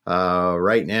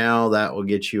 right now that will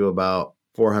get you about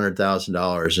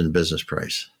 $400,000 in business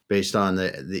price based on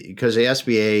because the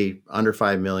SBA under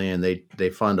 5 million, they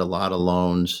fund a lot of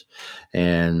loans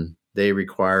and they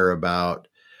require about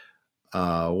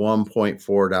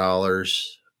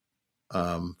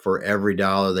 $1.4 for every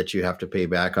dollar that you have to pay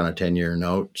back on a 10-year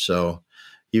note. So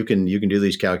you can do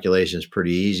these calculations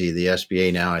pretty easy. The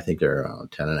SBA now, I think they're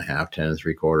 10.5, 10 and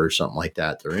 3/4, something like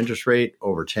that. Their interest rate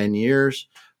over 10 years.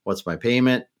 What's my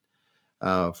payment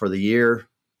for the year?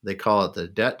 They call it the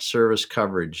debt service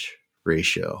coverage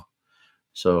ratio.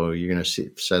 So you're going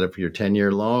to set up your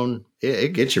 10-year loan.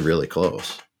 It gets you really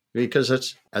close. Because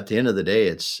that's at the end of the day,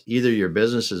 it's either your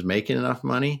business is making enough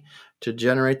money to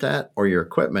generate that or your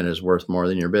equipment is worth more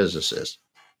than your business is.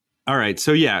 All right.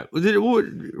 So yeah,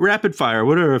 rapid fire.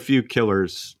 What are a few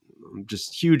killers,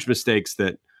 just huge mistakes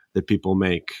that people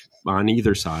make on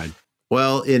either side?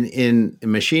 Well, in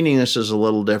machining, this is a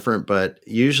little different, but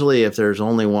usually if there's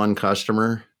only one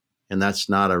customer and that's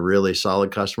not a really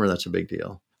solid customer, that's a big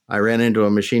deal. I ran into a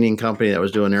machining company that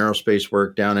was doing aerospace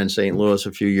work down in St. Louis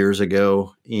a few years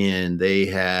ago, and they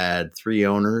had 3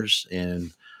 owners,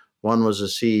 and one was a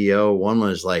CEO, one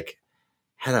was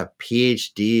had a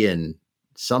PhD in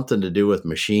something to do with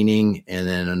machining, and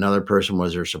then another person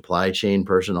was their supply chain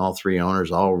person. All 3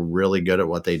 owners, all really good at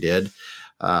what they did.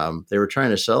 They were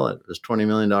trying to sell it. It was a $20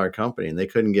 million company, and they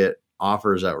couldn't get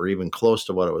offers that were even close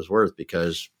to what it was worth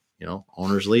because,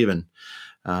 owner's leaving.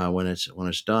 When it's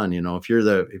done, if you're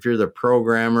the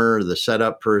programmer, the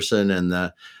setup person,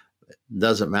 and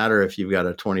doesn't matter if you've got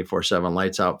a 24/7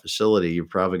 lights out facility, you're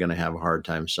probably going to have a hard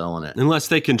time selling it unless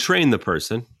they can train the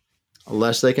person.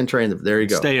 Unless they can train them, there you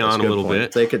go. Stay on a little bit.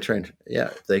 If they could train,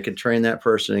 if they could train that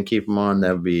person and keep them on,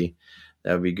 that would be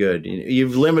good.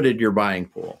 You've limited your buying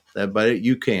pool, but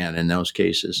you can in those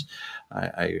cases.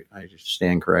 I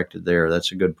stand corrected there.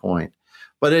 That's a good point.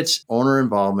 But it's owner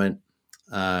involvement.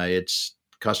 It's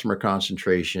customer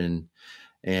concentration.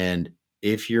 And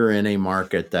if you're in a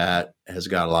market that has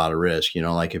got a lot of risk,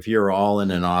 like if you're all in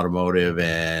an automotive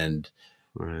and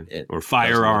right. Or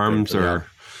firearms or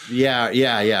any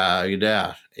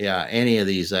of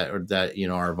these that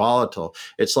are volatile.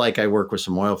 It's like I work with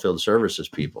some oil field services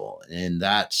people, and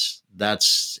that's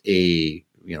a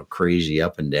crazy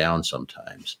up and down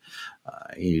sometimes.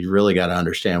 You really got to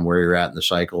understand where you're at in the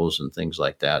cycles and things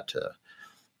like that to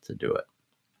do it.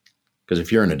 Because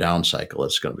if you're in a down cycle,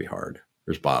 it's going to be hard.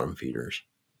 There's bottom feeders.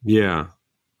 Yeah.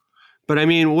 But I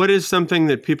mean, what is something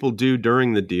that people do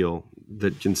during the deal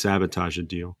that can sabotage a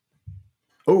deal?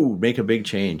 Oh, make a big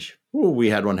change. Oh, we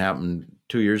had one happen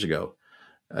 2 years ago.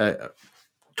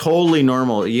 Totally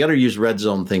normal. You got to use red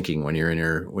zone thinking when you're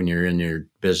in your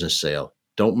business sale.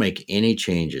 Don't make any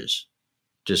changes.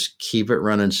 Just keep it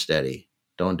running steady.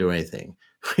 Don't do anything.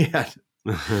 We had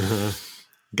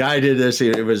guy did this.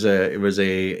 It was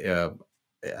a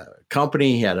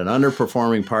company. He had an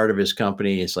underperforming part of his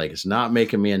company. It's like, it's not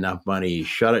making me enough money. He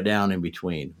shut it down in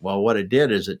between. Well, what it did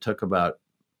is it took about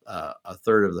a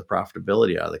third of the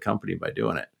profitability out of the company by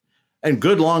doing it. And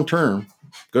good long-term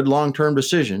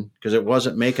decision, because it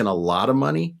wasn't making a lot of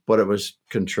money, but it was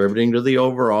contributing to the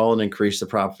overall and increased the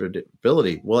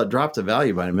profitability. Well, it dropped the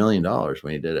value by $1 million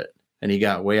when he did it. And he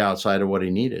got way outside of what he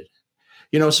needed.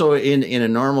 So in a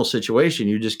normal situation,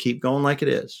 you just keep going like it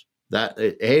is.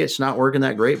 It's not working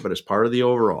that great, but it's part of the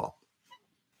overall.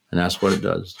 And that's what it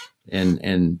does.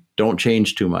 And don't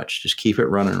change too much. Just keep it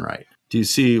running right. Do you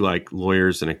see like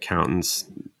lawyers and accountants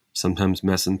sometimes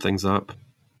messing things up?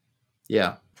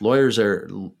 Yeah. Lawyers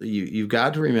you've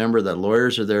got to remember that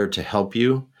lawyers are there to help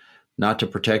you, not to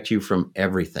protect you from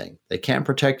everything. They can't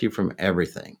protect you from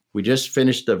everything. We just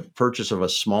finished the purchase of a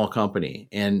small company,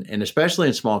 and especially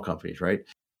in small companies, right?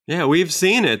 Yeah, we've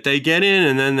seen it. They get in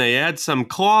and then they add some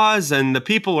clause and the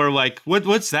people are like,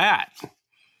 what's that?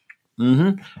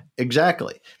 Mm-hmm.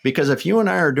 Exactly. Because if you and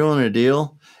I are doing a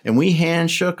deal and we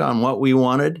handshook on what we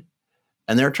wanted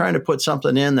and they're trying to put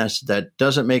something in that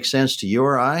doesn't make sense to you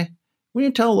or I, we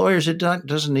need to tell lawyers it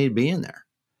doesn't need to be in there.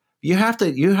 You have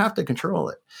to control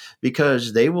it,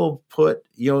 because they will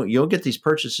you'll get these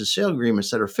purchase and sale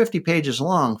agreements that are 50 pages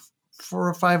long for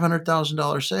a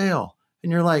 $500,000 sale.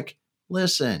 And you're like,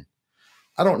 listen,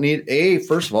 I don't need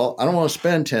first of all, I don't want to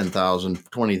spend $10,000,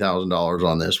 $20,000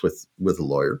 on this with a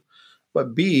lawyer,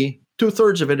 but B,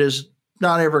 2/3 of it is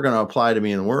not ever going to apply to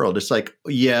me in the world. It's like,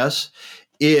 yes,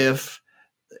 if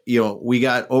we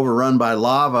got overrun by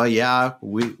lava, yeah,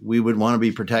 we would want to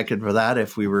be protected for that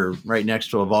if we were right next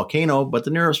to a volcano, but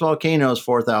the nearest volcano is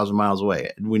 4,000 miles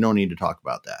away. We don't need to talk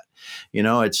about that.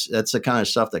 That's the kind of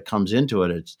stuff that comes into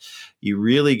it. You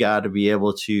really got to be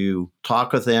able to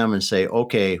talk with them and say,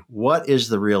 okay, what is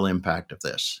the real impact of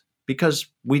this? Because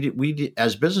we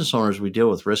as business owners, we deal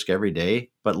with risk every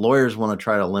day, but lawyers want to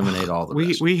try to eliminate all the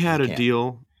risk. We had a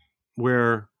deal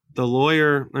where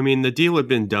the deal had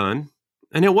been done.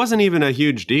 And it wasn't even a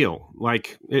huge deal.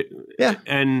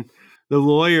 And the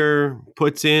lawyer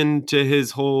puts into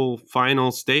his whole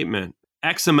final statement,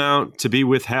 X amount to be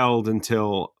withheld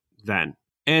until then.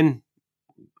 And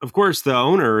of course, the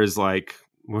owner is like,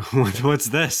 what's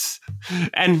this?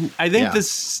 And I think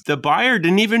the buyer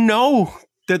didn't even know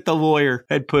that the lawyer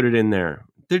had put it in there.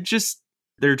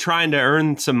 They're trying to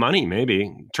earn some money,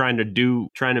 maybe trying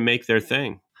to make their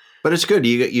thing. But it's good.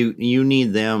 You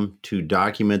need them to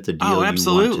document the deal you want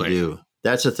to do.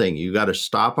 That's the thing. You got to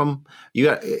stop them.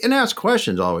 And ask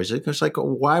questions always. It's like,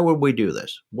 why would we do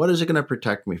this? What is it going to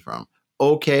protect me from?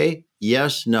 Okay,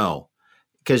 yes, no.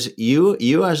 Because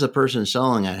you as the person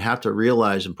selling it have to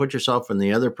realize and put yourself in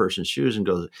the other person's shoes and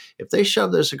go, if they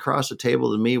shove this across the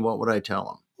table to me, what would I tell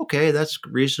them? Okay, that's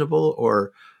reasonable,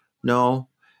 or no.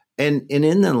 And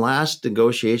in the last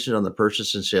negotiation on the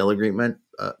purchase and sale agreement,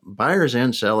 buyers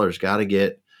and sellers got to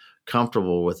get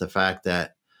comfortable with the fact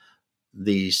that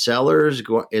the seller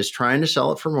is trying to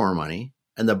sell it for more money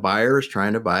and the buyer is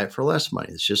trying to buy it for less money.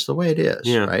 It's just the way it is,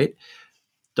 right?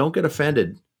 Don't get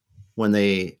offended when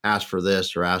they ask for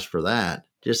this or ask for that.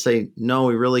 Just say, no,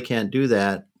 we really can't do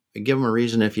that. Give them a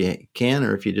reason if you can,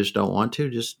 or if you just don't want to,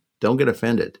 just don't get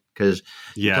offended, because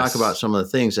you talk about some of the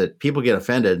things that people get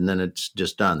offended and then it's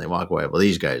just done. They walk away. Well,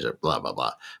 these guys are blah, blah,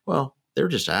 blah. Well, they were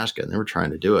just asking. They were trying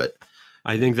to do it.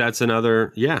 I think that's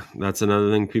another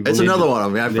thing people It's another one. I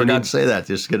mean, I forgot to say that.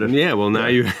 Now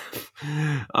you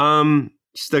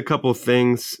just a couple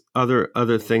things,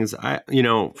 other things.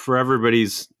 For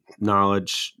everybody's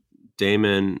knowledge,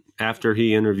 Damon, after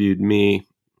he interviewed me,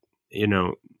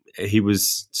 he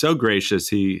was so gracious.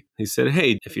 He said,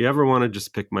 hey, if you ever want to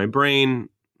just pick my brain,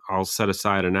 I'll set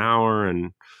aside an hour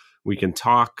and we can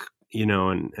talk,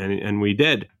 and we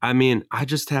did. I mean, I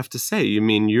just have to say,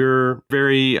 you're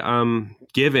very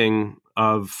giving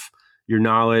of your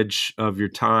knowledge, of your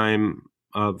time,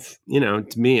 of,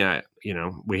 to me,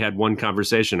 we had one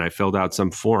conversation. I filled out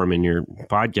some form in your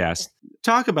podcast.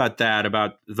 Talk about that,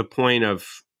 about the point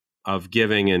of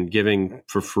giving and giving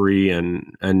for free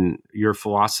and your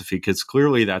philosophy, because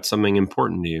clearly that's something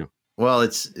important to you. Well,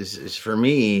 it's for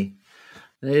me,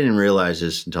 I didn't realize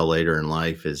this until later in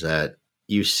life, is that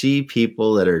you see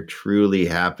people that are truly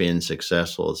happy and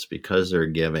successful. It's because they're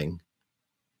giving.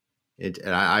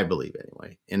 I believe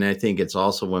anyway. And I think it's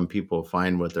also when people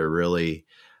find what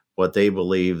they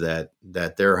believe that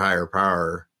their higher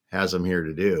power has them here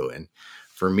to do. And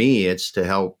for me, it's to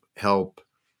help,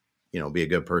 be a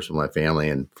good person with my family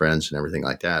and friends and everything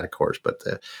like that, of course. But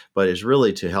it's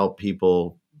really to help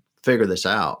people figure this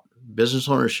out. Business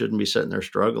owners shouldn't be sitting there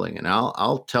struggling. And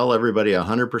I'll tell everybody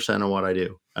 100% of what I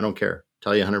do. I don't care.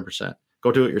 Tell you 100%.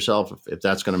 Go do it yourself if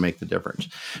that's going to make the difference.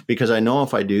 Because I know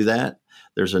if I do that,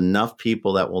 there's enough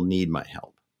people that will need my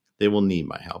help. They will need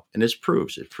my help. And it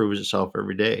proves itself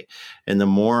every day. And the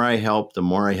more I help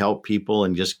people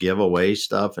and just give away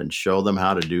stuff and show them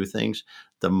how to do things,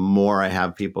 the more I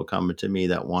have people coming to me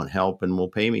that want help and will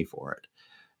pay me for it.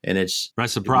 And it's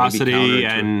reciprocity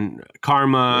and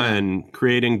karma and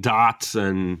creating dots.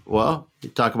 And well, you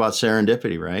talk about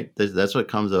serendipity, right? That's what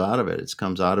comes out of it. It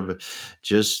comes out of it,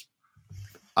 just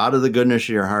out of the goodness of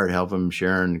your heart, helping,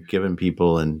 sharing, giving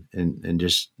people and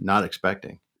just not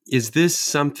expecting. Is this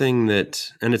something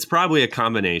that, and it's probably a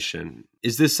combination,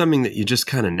 is this something that you just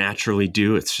kind of naturally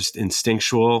do? It's just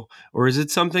instinctual? Or is it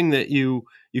something that you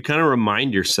kind of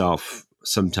remind yourself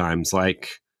sometimes, like,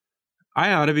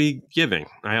 I ought to be giving.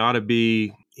 I ought to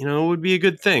be, it would be a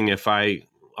good thing if I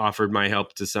offered my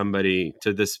help to somebody,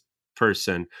 to this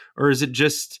person? Or is it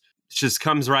just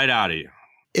comes right out of you?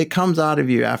 It comes out of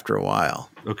you after a while.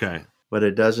 Okay. But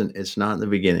it's not in the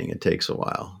beginning. It takes a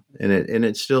while. And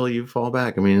it's still, you fall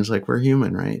back. I mean, it's like, we're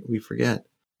human, right? We forget.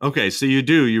 Okay. So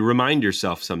you remind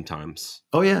yourself sometimes.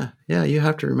 Oh yeah. Yeah. You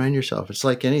have to remind yourself. It's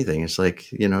like anything. It's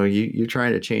like, you're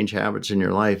trying to change habits in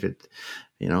your life.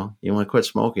 You want to quit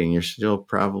smoking. You're still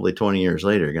probably 20 years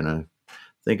later going to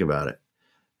think about it.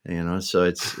 So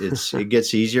it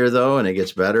gets easier though. And it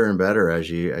gets better and better as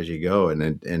you go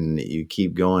and you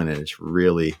keep going. And it's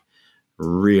really,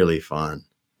 really fun.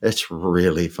 It's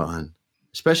really fun.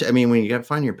 Especially, when you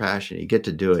find your passion, you get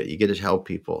to do it. You get to help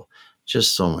people. It's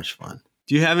just so much fun.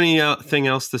 Do you have anything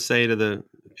else to say to the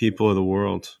people of the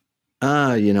world?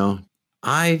 I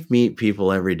meet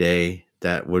people every day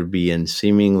that would be in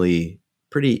seemingly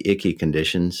pretty icky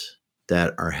conditions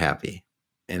that are happy.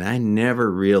 And I never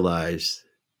realized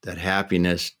that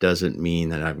happiness doesn't mean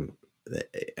that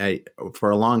for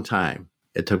a long time,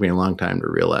 it took me a long time to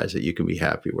realize that you can be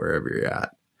happy wherever you're at.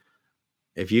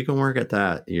 If you can work at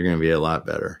that, you're going to be a lot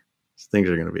better. Things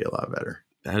are going to be a lot better.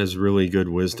 That is really good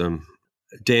wisdom.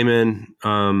 Damon,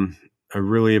 I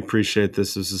really appreciate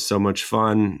this. This is so much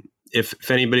fun. If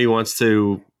anybody wants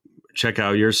to check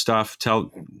out your stuff,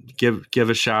 give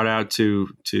a shout out to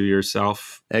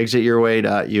yourself.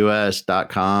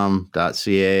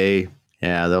 exityourway.us.com.ca.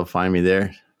 Yeah, they'll find me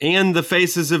there. And the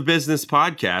Faces of Business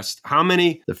podcast. How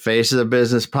many? The Faces of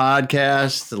Business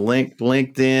podcast,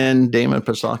 LinkedIn, Damon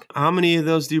Pistulka. How many of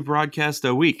those do you broadcast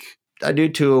a week? I do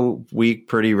 2 a week,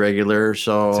 pretty regular.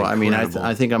 So, I mean,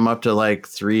 I think I'm up to like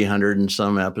 300 and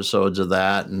some episodes of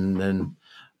that. And then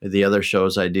the other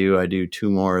shows I do 2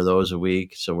 more of those a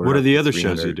week. So what are the other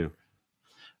shows you do?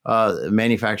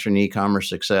 Manufacturing e-commerce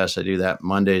success. I do that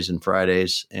Mondays and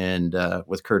Fridays, and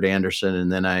with Kurt Anderson,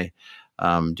 and then I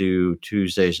do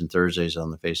Tuesdays and Thursdays on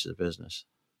the Face of the Business.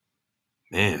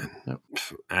 Man, yep.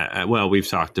 Well, we've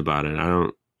talked about it.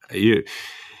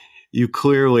 You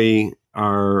clearly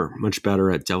are much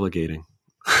better at delegating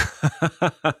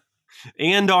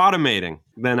and automating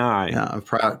than I. Yeah,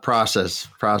 process,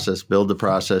 build the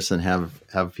process, and have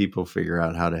people figure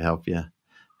out how to help you.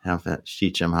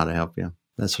 Teach them how to help you.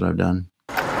 That's what I've done.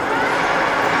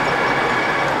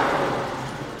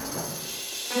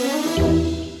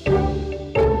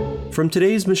 From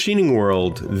today's machining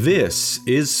world, this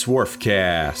is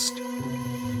Swarfcast.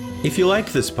 If you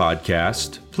like this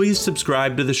podcast, please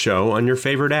subscribe to the show on your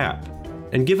favorite app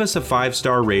and give us a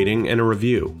 5-star rating and a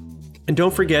review. And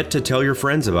don't forget to tell your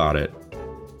friends about it.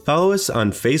 Follow us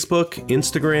on Facebook,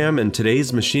 Instagram, and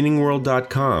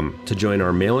today'smachiningworld.com to join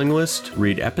our mailing list,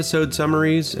 read episode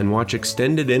summaries, and watch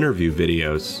extended interview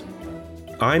videos.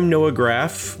 I'm Noah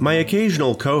Graff. My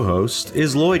occasional co-host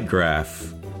is Lloyd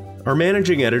Graff. Our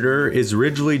managing editor is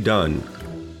Ridgely Dunn.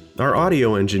 Our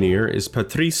audio engineer is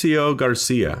Patricio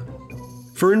Garcia.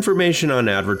 For information on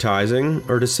advertising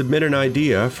or to submit an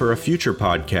idea for a future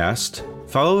podcast,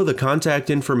 follow the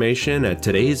contact information at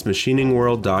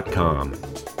today'smachiningworld.com.